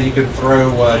glad that you can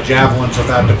throw javelins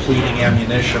without depleting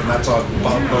ammunition. That's a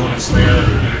bonus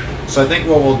there. So I think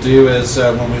what we'll do is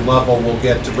when we level, we'll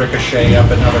get to Ricochet up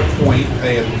another point.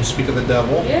 Hey, speak of the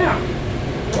devil. Yeah.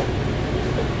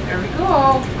 There we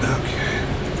go. Okay.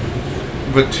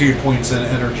 But 2 points in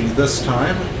energy this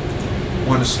time.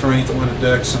 1 to strength, 1 to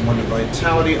dex, and 1 to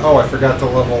vitality. Oh, I forgot to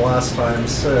level last time,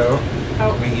 so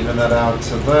let me even that out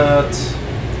to that.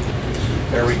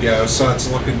 There we go. So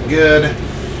it's looking good.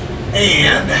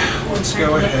 And let's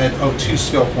go ahead. Oh, 2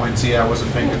 skill points. Yeah, I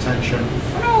wasn't paying attention.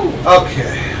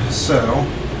 Okay, so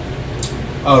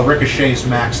Ricochet's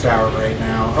maxed out right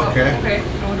now. Okay. Okay.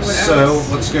 I wonder what So else.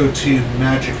 let's go to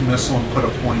Magic Missile and put a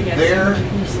point Yes, there.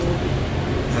 Magic Missile.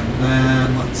 And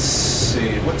then let's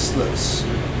see, what's this?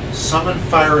 Summon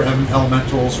fire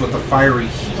elementals with a fiery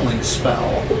healing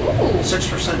spell. Ooh.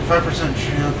 6%, 5%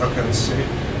 chance. Okay, let's see.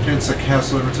 Chance to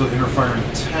cast elemental inner fire and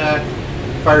attack.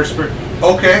 Fire spirit.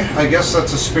 Okay, I guess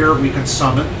that's a spirit we can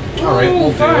summon. All right,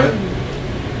 we'll do it.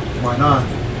 Why not?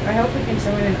 I hope we can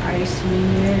summon an ice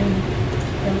minion.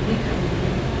 That would be cool.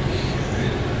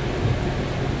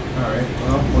 Alright,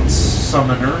 well, let's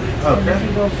summon her. And we Okay.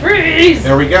 can go freeze!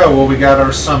 There we go. Well, we got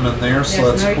our summon there, so Yes,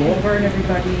 that's now you cool. can burn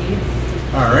everybody.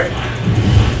 Alright.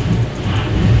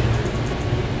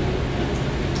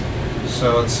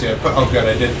 So let's see. Oh, good.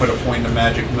 I did put a point in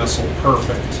Magic Missile.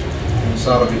 Perfect. So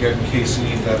that'll be good in case you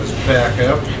need that as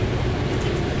backup.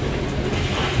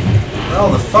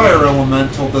 Well, the fire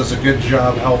elemental does a good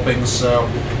job helping, so...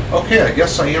 Okay, I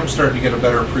guess I am starting to get a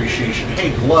better appreciation.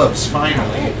 Hey, gloves,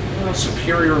 finally.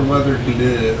 Superior leather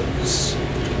gloves.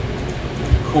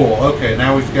 Cool, okay,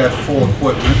 now we've got full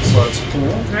equipment, so that's cool.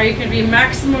 Now you can be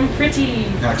maximum pretty.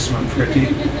 Maximum pretty.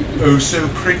 Oh, so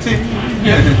pretty.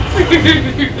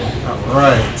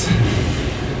 Alright.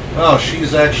 Oh,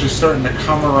 she's actually starting to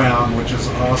come around, which is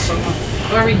awesome.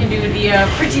 Or we can do the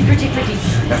pretty.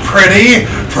 Pretty!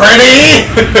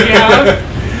 Yeah.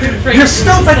 You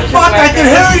stupid fuck! I can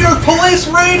hear your police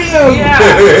radio! Yeah.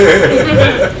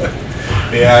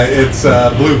 Yeah, it's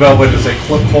Blue Velvet is a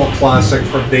cult classic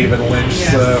from David Lynch,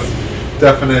 Yes. so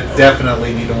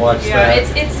definitely need to watch Yeah,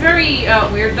 that. it's very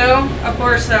weird though. Of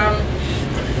course,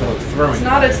 it's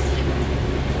not as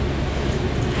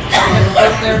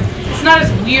it's not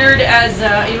as weird as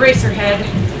Eraserhead.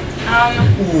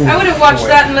 I wouldn't watch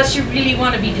that unless you really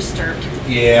want to be disturbed.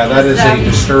 Yeah, that is a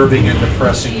disturbing and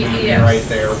depressing movie Yes. right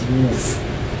there. Oof.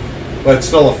 But it's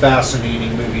still a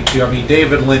fascinating movie too. I mean,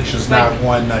 David Lynch is not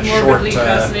one that's short morbidly to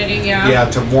fascinating, yeah.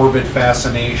 to morbid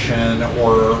fascination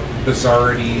or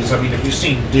bizarrities. I mean, if you've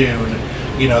seen Dune,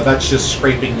 you know that's just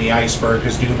scraping the iceberg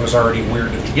because Dune was already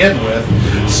weird to begin with.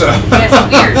 So Yes,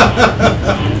 weird.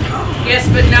 Yes,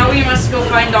 but now we must go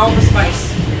find all the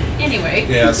spice. Anyway.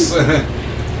 Yes, the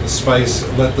spice.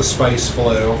 Let the spice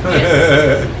flow.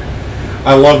 Yes.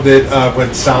 I loved it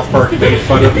when South Park made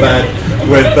fun of that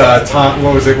with Tom.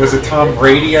 What was it? Was it Tom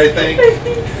Brady? I think. I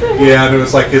think so. Yeah, and it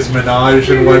was like his menage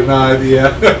and whatnot.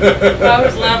 Yeah. I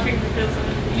was laughing because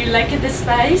you like the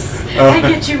spice. I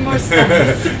get you more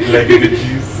spice. Like the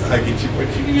juice, I get you more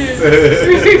juice.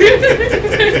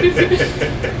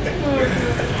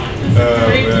 It's a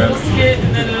great man. little skit,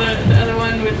 and then the other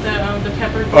one with the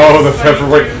pepper Oh, the pepper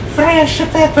word. Fresh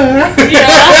pepper.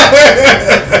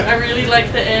 Yeah. I really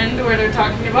like the end where they're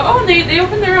talking about, oh, they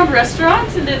opened their own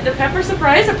restaurant and the pepper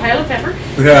surprise, a pile of pepper.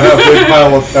 Yeah, a big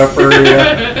pile of pepper,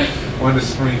 yeah. 1 to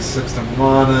screen, 6 to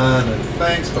mana, and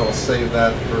thanks, but I'll save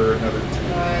that for another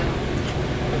time.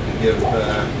 Give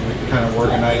kind of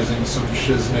organizing some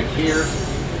shiznick here.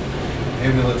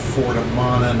 Amulet 4 to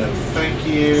mana, no thank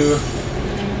you.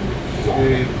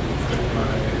 Okay, put my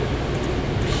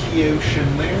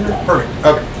Ocean there. Perfect.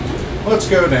 Okay. Let's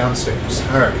go downstairs.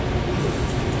 Alright.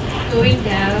 Going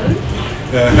down.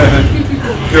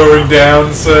 Going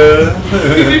down, sir.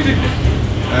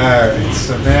 Alright,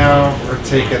 so now we're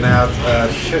taking out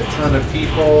a shit ton of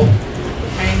people.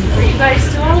 And for you guys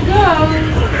to all go.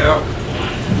 Yep.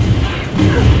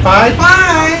 Bye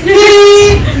bye! You're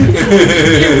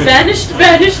banished. We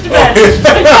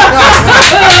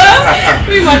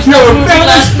watched that movie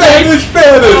last night. Banished!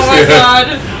 Oh my god.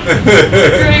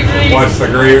 Great Race. Watch the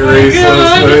Great Race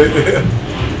last night.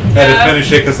 Had to Yeah.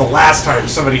 finish it because the last time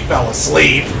somebody fell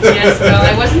asleep. Yes, well,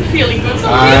 I wasn't feeling good. So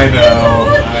I know.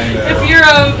 If you're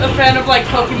a fan of like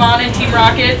Pokemon and Team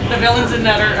Rocket, the villains in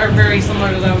that are very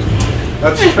similar to them.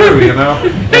 That's true, you know.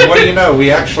 And what do you know? We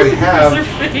actually have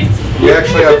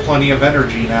plenty of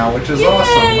energy now, which is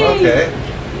awesome. Okay.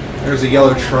 There's a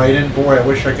yellow trident. Boy, I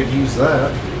wish I could use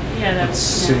that. Yeah, Let's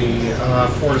see.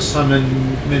 4 to summon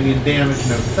minion damage.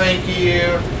 No, thank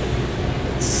you.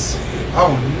 Let's see.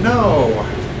 Oh no!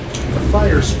 The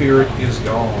fire spirit is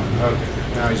gone.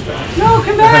 Okay, now he's back. No,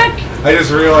 come back! I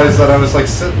just realized that I was like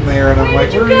sitting there, and I'm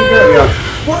like, where are you going? Yeah.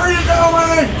 Where are you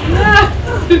going?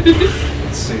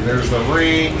 Let's see. There's the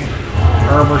ring,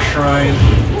 armor shrine.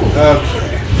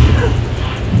 Okay.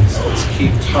 So let's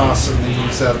keep tossing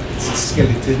these at the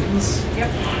skeletons.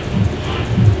 Yep.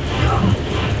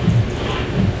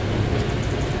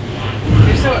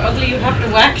 They're so ugly you have to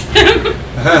whack them.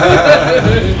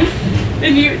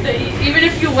 And even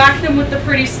if you whack them with the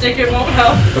pretty stick, it won't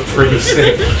help. The pretty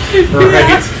stick,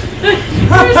 right?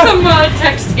 There's some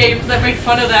text games that make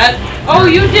fun of that. Oh,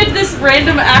 you did this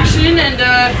random action and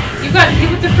you got hit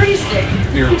with the pretty stick.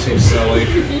 You're too silly.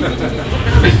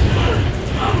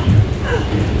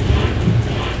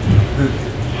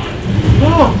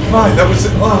 Oh my, that was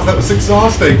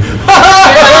exhausting.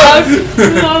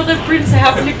 Oh, the Prince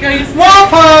Havlik guys. More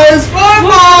pies!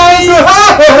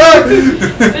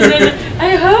 And then,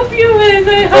 I hope you win,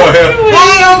 I hope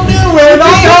you win.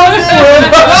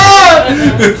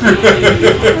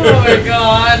 Oh my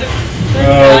god.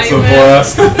 Oh, it's a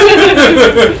blast.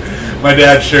 My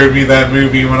dad showed me that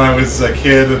movie when I was a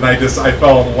kid, and I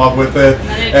fell in love with it.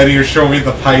 And he was showing me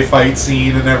the pie fight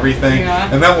scene and everything. Yeah.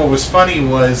 And then what was funny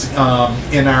was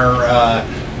in our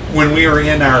when we were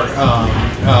in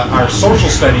our social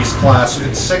studies class in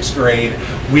 6th grade,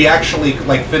 we actually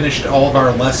like finished all of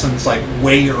our lessons like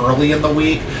way early in the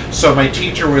week. So my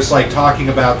teacher was like talking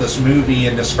about this movie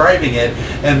and describing it,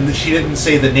 and she didn't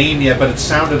say the name yet, but it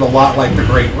sounded a lot like The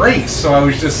Great Race. So I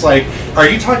was just like, "Are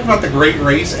you talking about The Great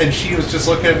Race?" And she was just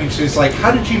looking at me and she's like,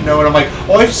 "How did you know?" And I'm like,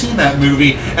 "Oh, I've seen that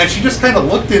movie." And she just kind of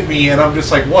looked at me, and I'm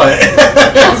just like, "What?"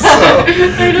 So,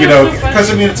 you know, because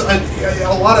I mean, it's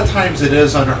a lot of times it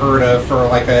is unheard of for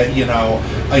like a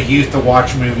youth to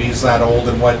watch movies that old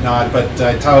and whatnot. But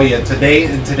I tell you, today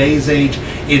in today's age,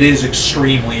 it is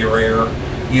extremely rare.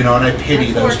 You know, and I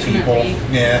pity those people.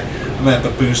 Yeah, I'm gonna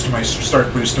have to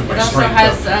start boosting my strength. It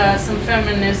also has some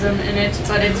feminism in it,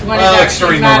 but it's when it it's actually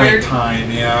during mattered. the right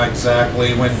time. Yeah,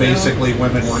 exactly. When basically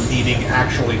women were needing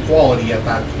actual equality at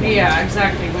that point. Yeah,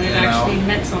 exactly. When it actually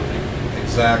meant something.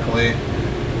 Exactly.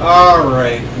 All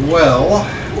right. Well,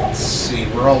 let's see.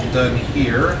 We're all done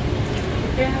here.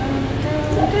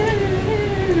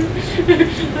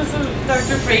 This is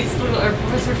Dr. Fate's little, or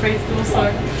Professor Fate's little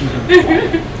song.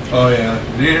 Oh yeah.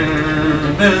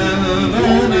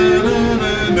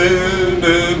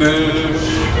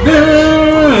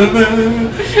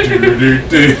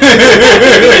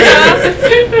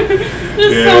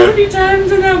 There's so many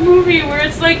times in that movie where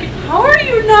it's like, how are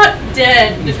you not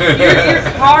dead? Your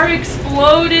car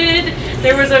exploded.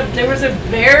 There was a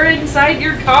bear inside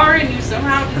your car, and you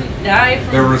somehow didn't die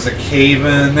from. There was a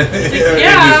cave-in in his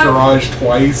garage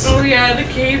twice. Oh yeah, the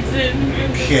caves in.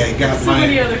 Okay, got so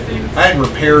many other things. I hadn't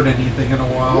repaired anything in a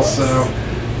while, so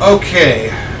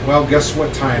okay. Well, guess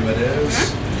what time it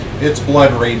is? It's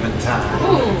Blood Raven time.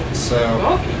 Ooh. So.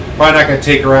 Okay. Probably not going to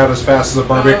take her out as fast as a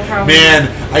barbarian. Man,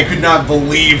 I could not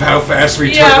believe how fast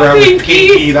we took her out with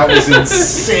Pinky. That was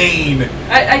insane.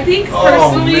 I think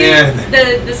personally,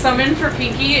 the summon for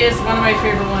Pinky is one of my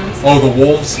favorite ones. Oh, the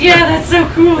wolves? Yeah, that's so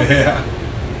cool. Yeah.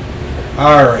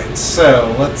 Alright,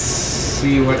 so let's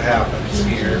see what happens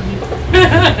here.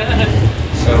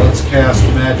 So let's cast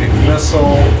Magic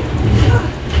Missile.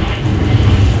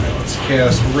 Let's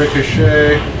cast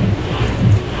Ricochet.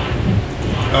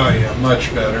 Oh yeah,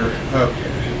 much better. Okay.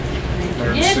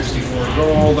 164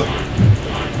 gold.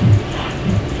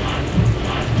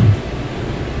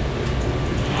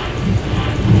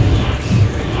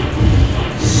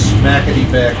 Smackety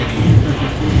backety.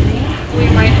 We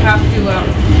might have to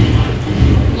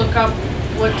look up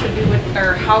what to do with,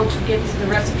 or how to get the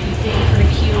recipe thing for the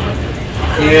cube.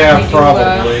 Yeah, we do,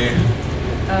 probably.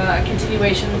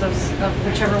 Continuations of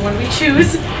whichever one we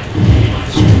choose.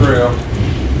 It's true.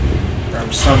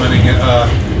 I'm summoning it.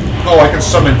 Oh, I can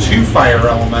summon 2 fire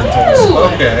elementals. Ooh.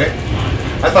 Okay.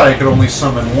 I thought I could only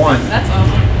summon 1. That's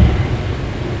awesome.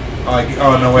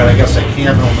 Oh no, wait. I guess I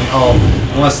can't only. Oh,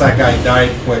 unless that guy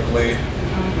died quickly.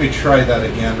 Let me try that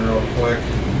again real quick.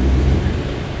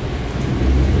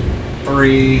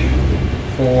 3,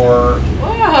 4,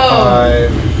 Whoa.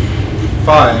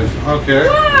 5. Okay.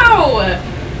 Wow.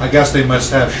 I guess they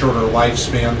must have shorter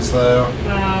lifespans though,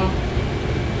 Wow.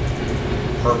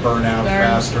 or burn out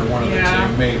faster. One of the Yeah.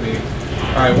 2, maybe.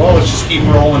 All right. Well, let's just keep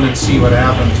rolling and see what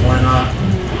happens. Why not?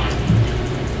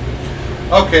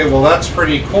 Okay. Well, that's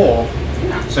pretty cool.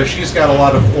 So she's got a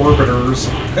lot of orbiters.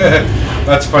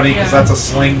 That's funny because that's a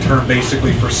slang term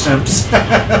basically for simps.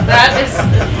 That is,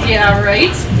 yeah,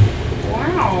 right?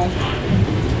 Wow.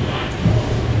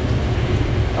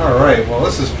 Alright, well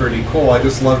this is pretty cool. I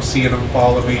just love seeing them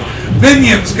follow me.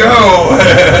 Minions, go!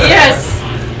 Yes!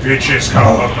 Bitches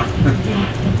come!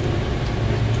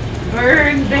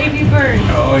 Burn, baby, burn.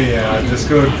 Oh yeah, just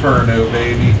go Inferno,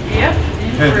 baby. Yep,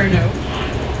 Inferno.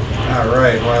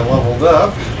 Alright, well I leveled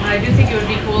up. I do think it would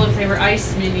be cool if they were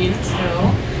ice minions,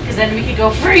 though, because then we could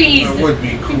go freeze! That would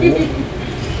be cool.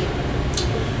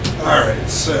 Alright,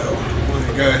 so I'm going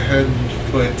to go ahead and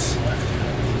put...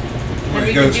 And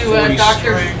we could do a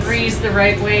Dr. Freeze the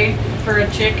right way for a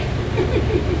chick.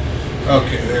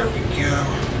 Okay, there we go.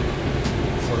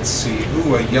 So let's see.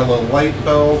 Ooh, a yellow light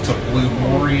belt, a blue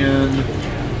Morian,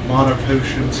 mana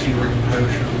potions, healing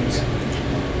potions.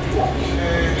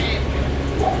 Okay.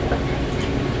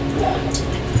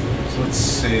 So let's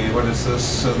see, what is this?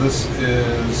 So this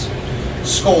is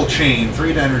Skull Chain,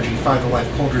 3 to energy, 5 to life,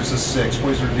 cold resist 6,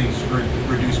 poison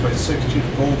reduced by 6, 2 to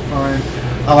gold fine.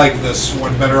 I like this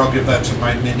one better. I'll give that to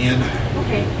my minion.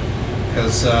 Okay.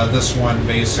 Because this one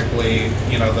basically,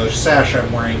 you know, the sash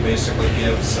I'm wearing basically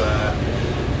gives,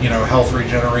 you know, health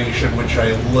regeneration, which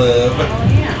I love. Oh,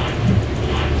 yeah.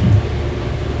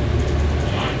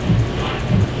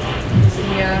 Is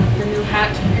the new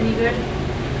hat any good?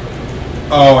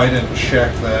 Oh, I didn't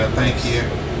check that. Thank you.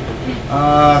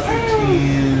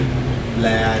 13.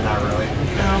 Blah, not really.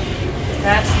 No.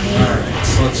 That's me. Alright,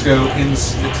 so let's go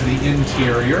into the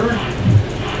interior.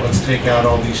 Let's take out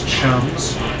all these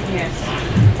chums. Yes.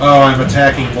 Oh, I'm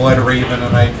attacking Blood Raven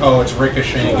and it's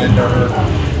ricocheting into her.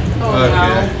 Oh,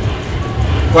 Okay.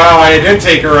 Wow, I did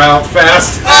take her out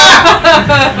fast.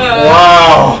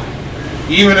 Wow.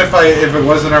 Even if it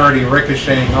wasn't already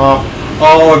ricocheting off.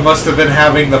 Oh, it must have been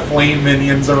having the flame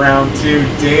minions around too.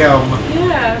 Damn.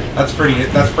 Yeah. That's pretty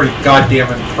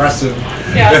goddamn impressive.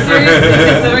 Yeah, seriously,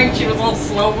 considering she was a little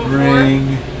slow before.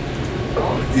 Ring.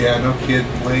 Yeah, no kid.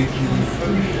 Late.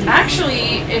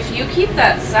 Actually, if you keep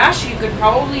that sash, you could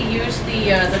probably use the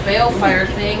balefire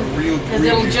thing, because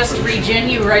it'll just regen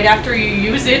you right after you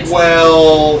use it.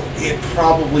 Well,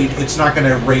 it's not going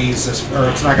to raise this, or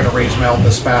it's not going to raise my health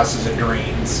as fast as it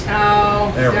drains.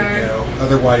 Oh, there we go.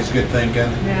 Otherwise, good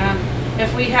thinking. Yeah.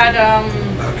 If we had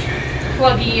okay.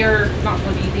 Pluggy, or not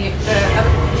Pluggy, the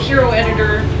other hero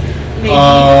editor. Maybe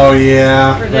oh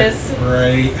yeah. For this.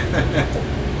 Right.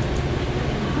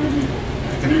 I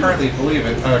can hardly believe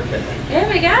it. Okay. Oh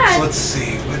my god. So let's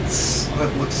see. What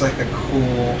looks like a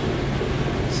cool.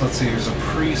 So let's see. Here's a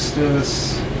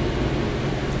priestess.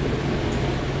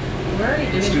 We're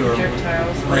already Let's doing do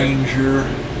projectiles. a ranger.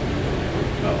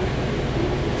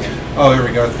 Oh, here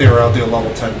we go. There, I'll do a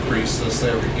level 10 priestess.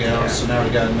 There we go. Yeah. So now we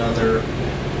got another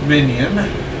minion.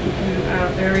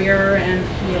 Barrier and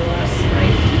heal us,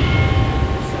 right?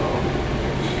 So,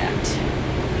 that.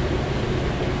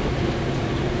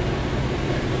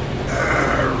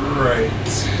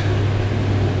 Alright.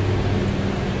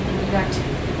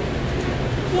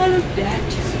 What is that? I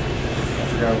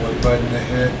forgot what button to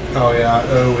hit. Oh yeah,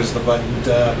 O is the button.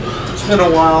 It's been a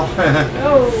while.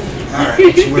 Oh. Alright,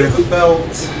 let's wear the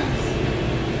belt.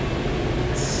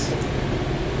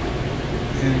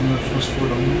 And just for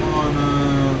the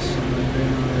mana, some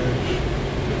damage.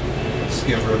 Let's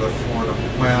give her the Fortum.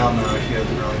 Well, no, she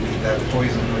doesn't really need that.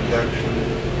 Poison reduction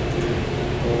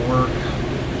will work.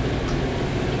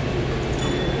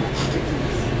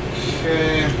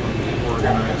 Okay.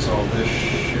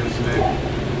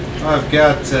 I've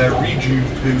got Rejuve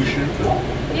Potion.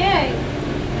 Yay!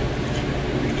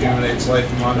 Rejuvenates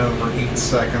life on over 8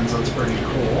 seconds. That's pretty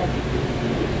cool.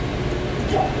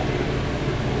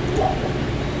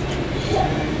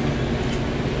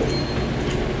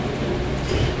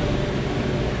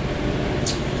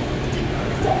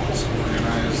 Let's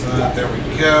organize that. There we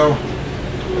go.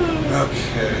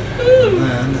 Okay. And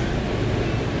then,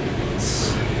 let's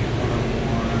see.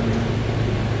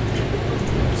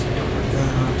 101. Let's cover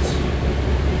that.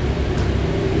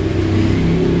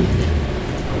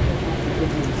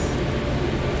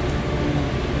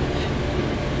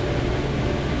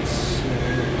 Let's see.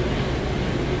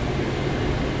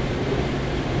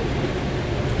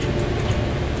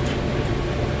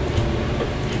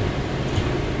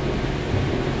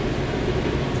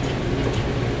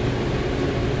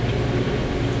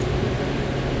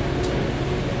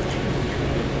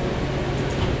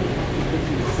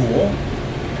 Cool.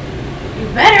 You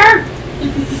better!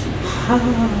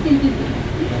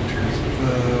 Hunter's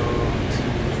bow, 2,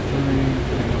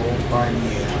 3, gold vine,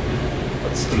 yeah.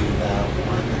 Let's do that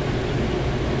one.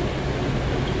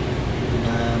 And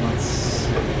then let's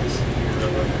see, so here are the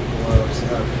gloves.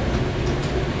 Okay.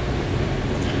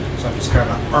 So I'm just kind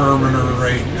of arming her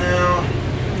right now.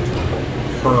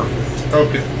 Perfect.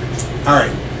 Okay.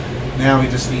 Alright. Now we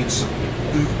just need some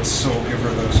boots, so we'll give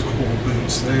her those cool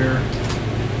boots there.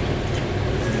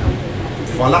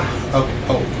 Voila. Okay.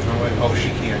 Oh, you know what? Oh, she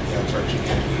can't. Yeah, that's right. She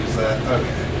can't use that.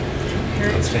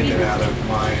 Okay. Let's take it out of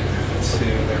mine. Let's see.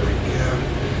 There we go.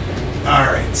 All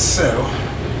right. So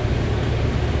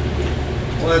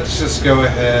let's just go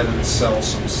ahead and sell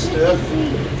some stuff.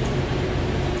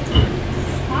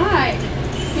 Hi.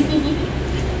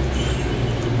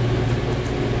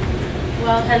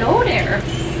 Well, hello there.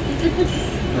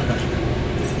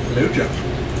 Hello, John.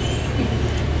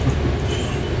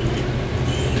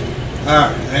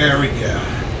 Alright, there we go.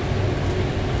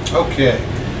 Okay,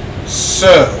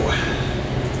 so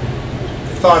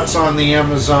thoughts on the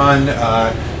Amazon.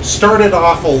 Started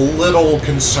off a little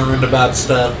concerned about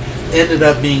stuff, ended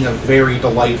up being a very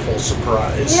delightful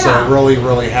surprise. Yeah. So really,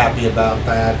 really happy about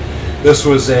that. This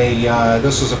was a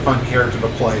fun character to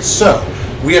play. So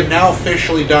we have now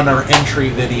officially done our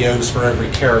entry videos for every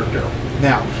character.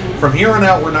 Now, from here on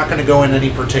out, we're not going to go in any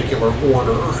particular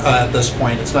order at this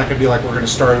point. It's not going to be like we're going to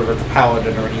start over at the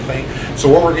Paladin or anything. So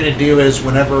what we're going to do is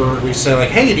whenever we say, like,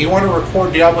 hey, do you want to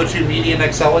record Diablo 2 Media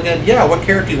in XL again? Yeah, what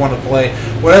character do you want to play?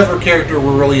 Whatever character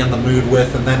we're really in the mood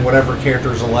with, and then whatever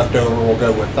characters are left over, we'll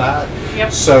go with that.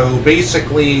 Yep. So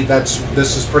basically, this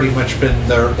has pretty much been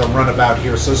the runabout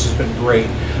here, so this has been great.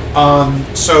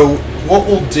 So what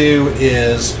we'll do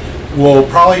is we'll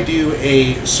probably do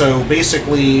so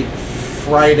basically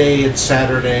Friday and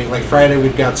Saturday, like Friday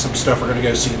we've got some stuff, we're going to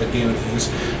go see the Goonies.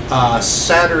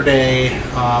 Saturday,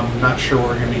 not sure what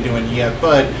we're going to be doing yet,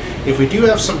 but if we do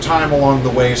have some time along the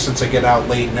way, since I get out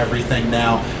late and everything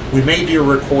now, we may do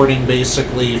a recording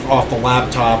basically off the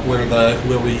laptop where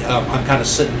I'm kind of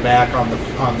sitting back on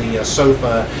the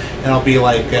sofa, and I'll be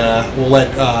like, we'll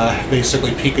let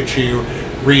basically Pikachu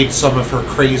read some of her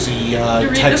crazy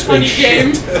text-based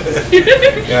shit.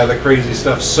 Yeah, the crazy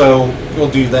stuff. So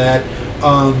we'll do that.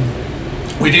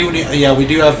 We do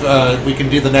have. We can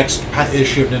do the next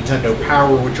issue of Nintendo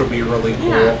Power, which will be really cool.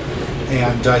 Yeah.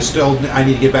 And I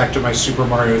need to get back to my Super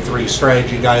Mario 3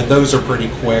 strategy guide. Those are pretty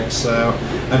quick, so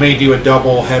I may do a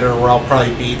double header where I'll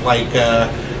probably beat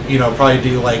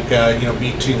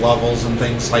beat 2 levels and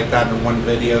things like that in one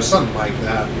video, something like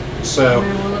that. So.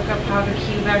 And then we'll look up how the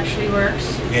cube actually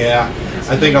works. Yeah,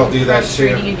 I think I'll do that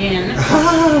too. Again.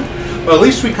 Well, at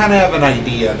least we kind of have an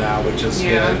idea now, which is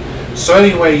good. So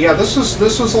anyway, yeah, this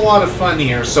was a lot of fun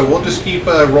here. So we'll just keep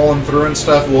rolling through and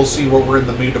stuff. We'll see what we're in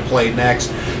the mood to play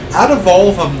next. Out of all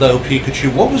of them, though,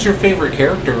 Pikachu, what was your favorite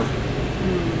character?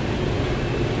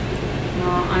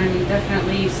 Well, I'm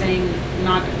definitely saying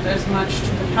not as much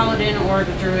to the Paladin or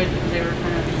the Druid because they were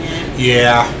kind of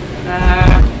Yeah.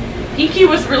 Pinky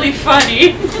was really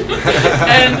funny,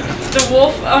 and the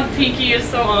wolf on Pinky is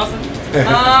so awesome.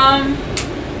 I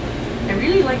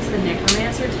really liked the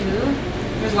Necromancer too.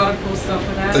 There's a lot of cool stuff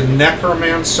with that. The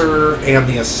Necromancer and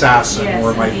the Assassin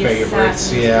were my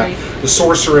favorites. Yeah, the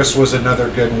Sorceress was another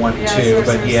good one too.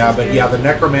 But the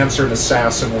Necromancer and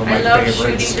Assassin were my favorites. I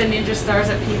love shooting the ninja stars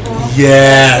at people.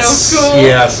 Yes, so cool.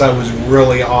 Yes, that was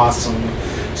really awesome.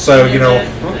 So I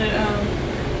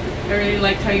really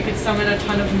liked how you could summon a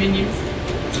ton of minions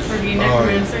for the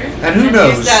Necromancer. And who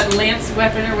knows? Use that lance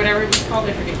weapon or whatever it was called.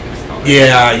 I forget what it was called.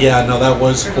 Yeah, no, that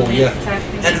was cool. Yeah,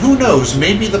 and who knows?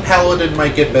 Maybe the Paladin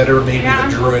might get better. Maybe the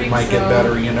Druid might get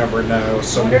better. You never know.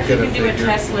 So I wonder if you could do a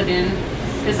Tesladin.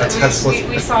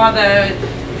 We saw the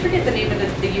forget the name of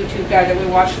the YouTube guy that we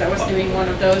watched that was doing one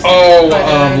of those. Oh,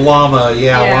 but, Llama.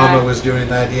 Yeah, yeah. Llama was doing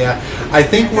that. Yeah, I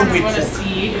think when we want to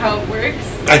see how it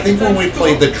works. I think when we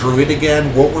play cool. the Druid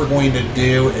again, what we're going to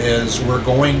do is we're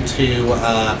going to.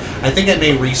 I think I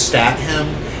may restat him,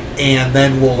 and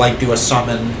then we'll like do a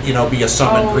summon. You know, be a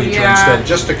summon creature instead,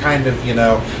 just to kind of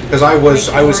because I was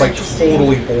like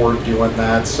totally bored doing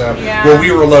that. So well,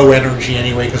 we were low energy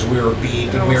anyway because we were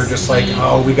beat, and we were just like,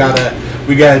 oh, we gotta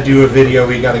do a video.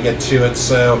 We gotta get to it.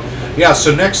 So. Yeah,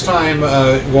 so next time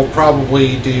we'll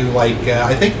probably do like,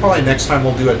 I think probably next time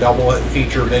we'll do a double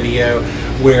feature video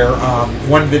where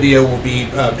one video will be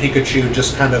Pikachu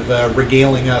just kind of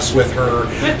regaling us with her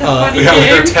with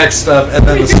her tech stuff, and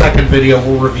then the second video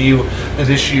we'll review an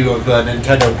issue of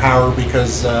Nintendo Power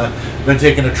because I've been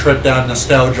taking a trip down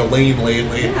nostalgia lane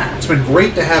lately. Yeah. It's been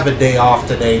great to have a day off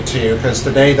today too, because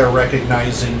today they're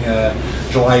recognizing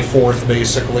July 4th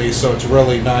basically, so it's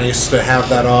really nice to have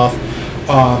that off.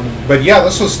 But yeah,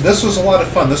 this was a lot of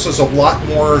fun. This was a lot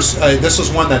more. This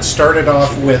is one that started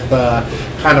off with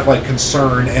kind of like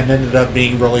concern and ended up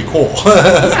being really cool.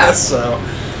 Yeah. So,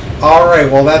 all right.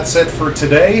 Well, that's it for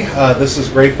today. This is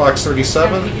Gray Fox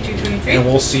 37, Pikachu 23. and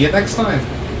we'll see you next time.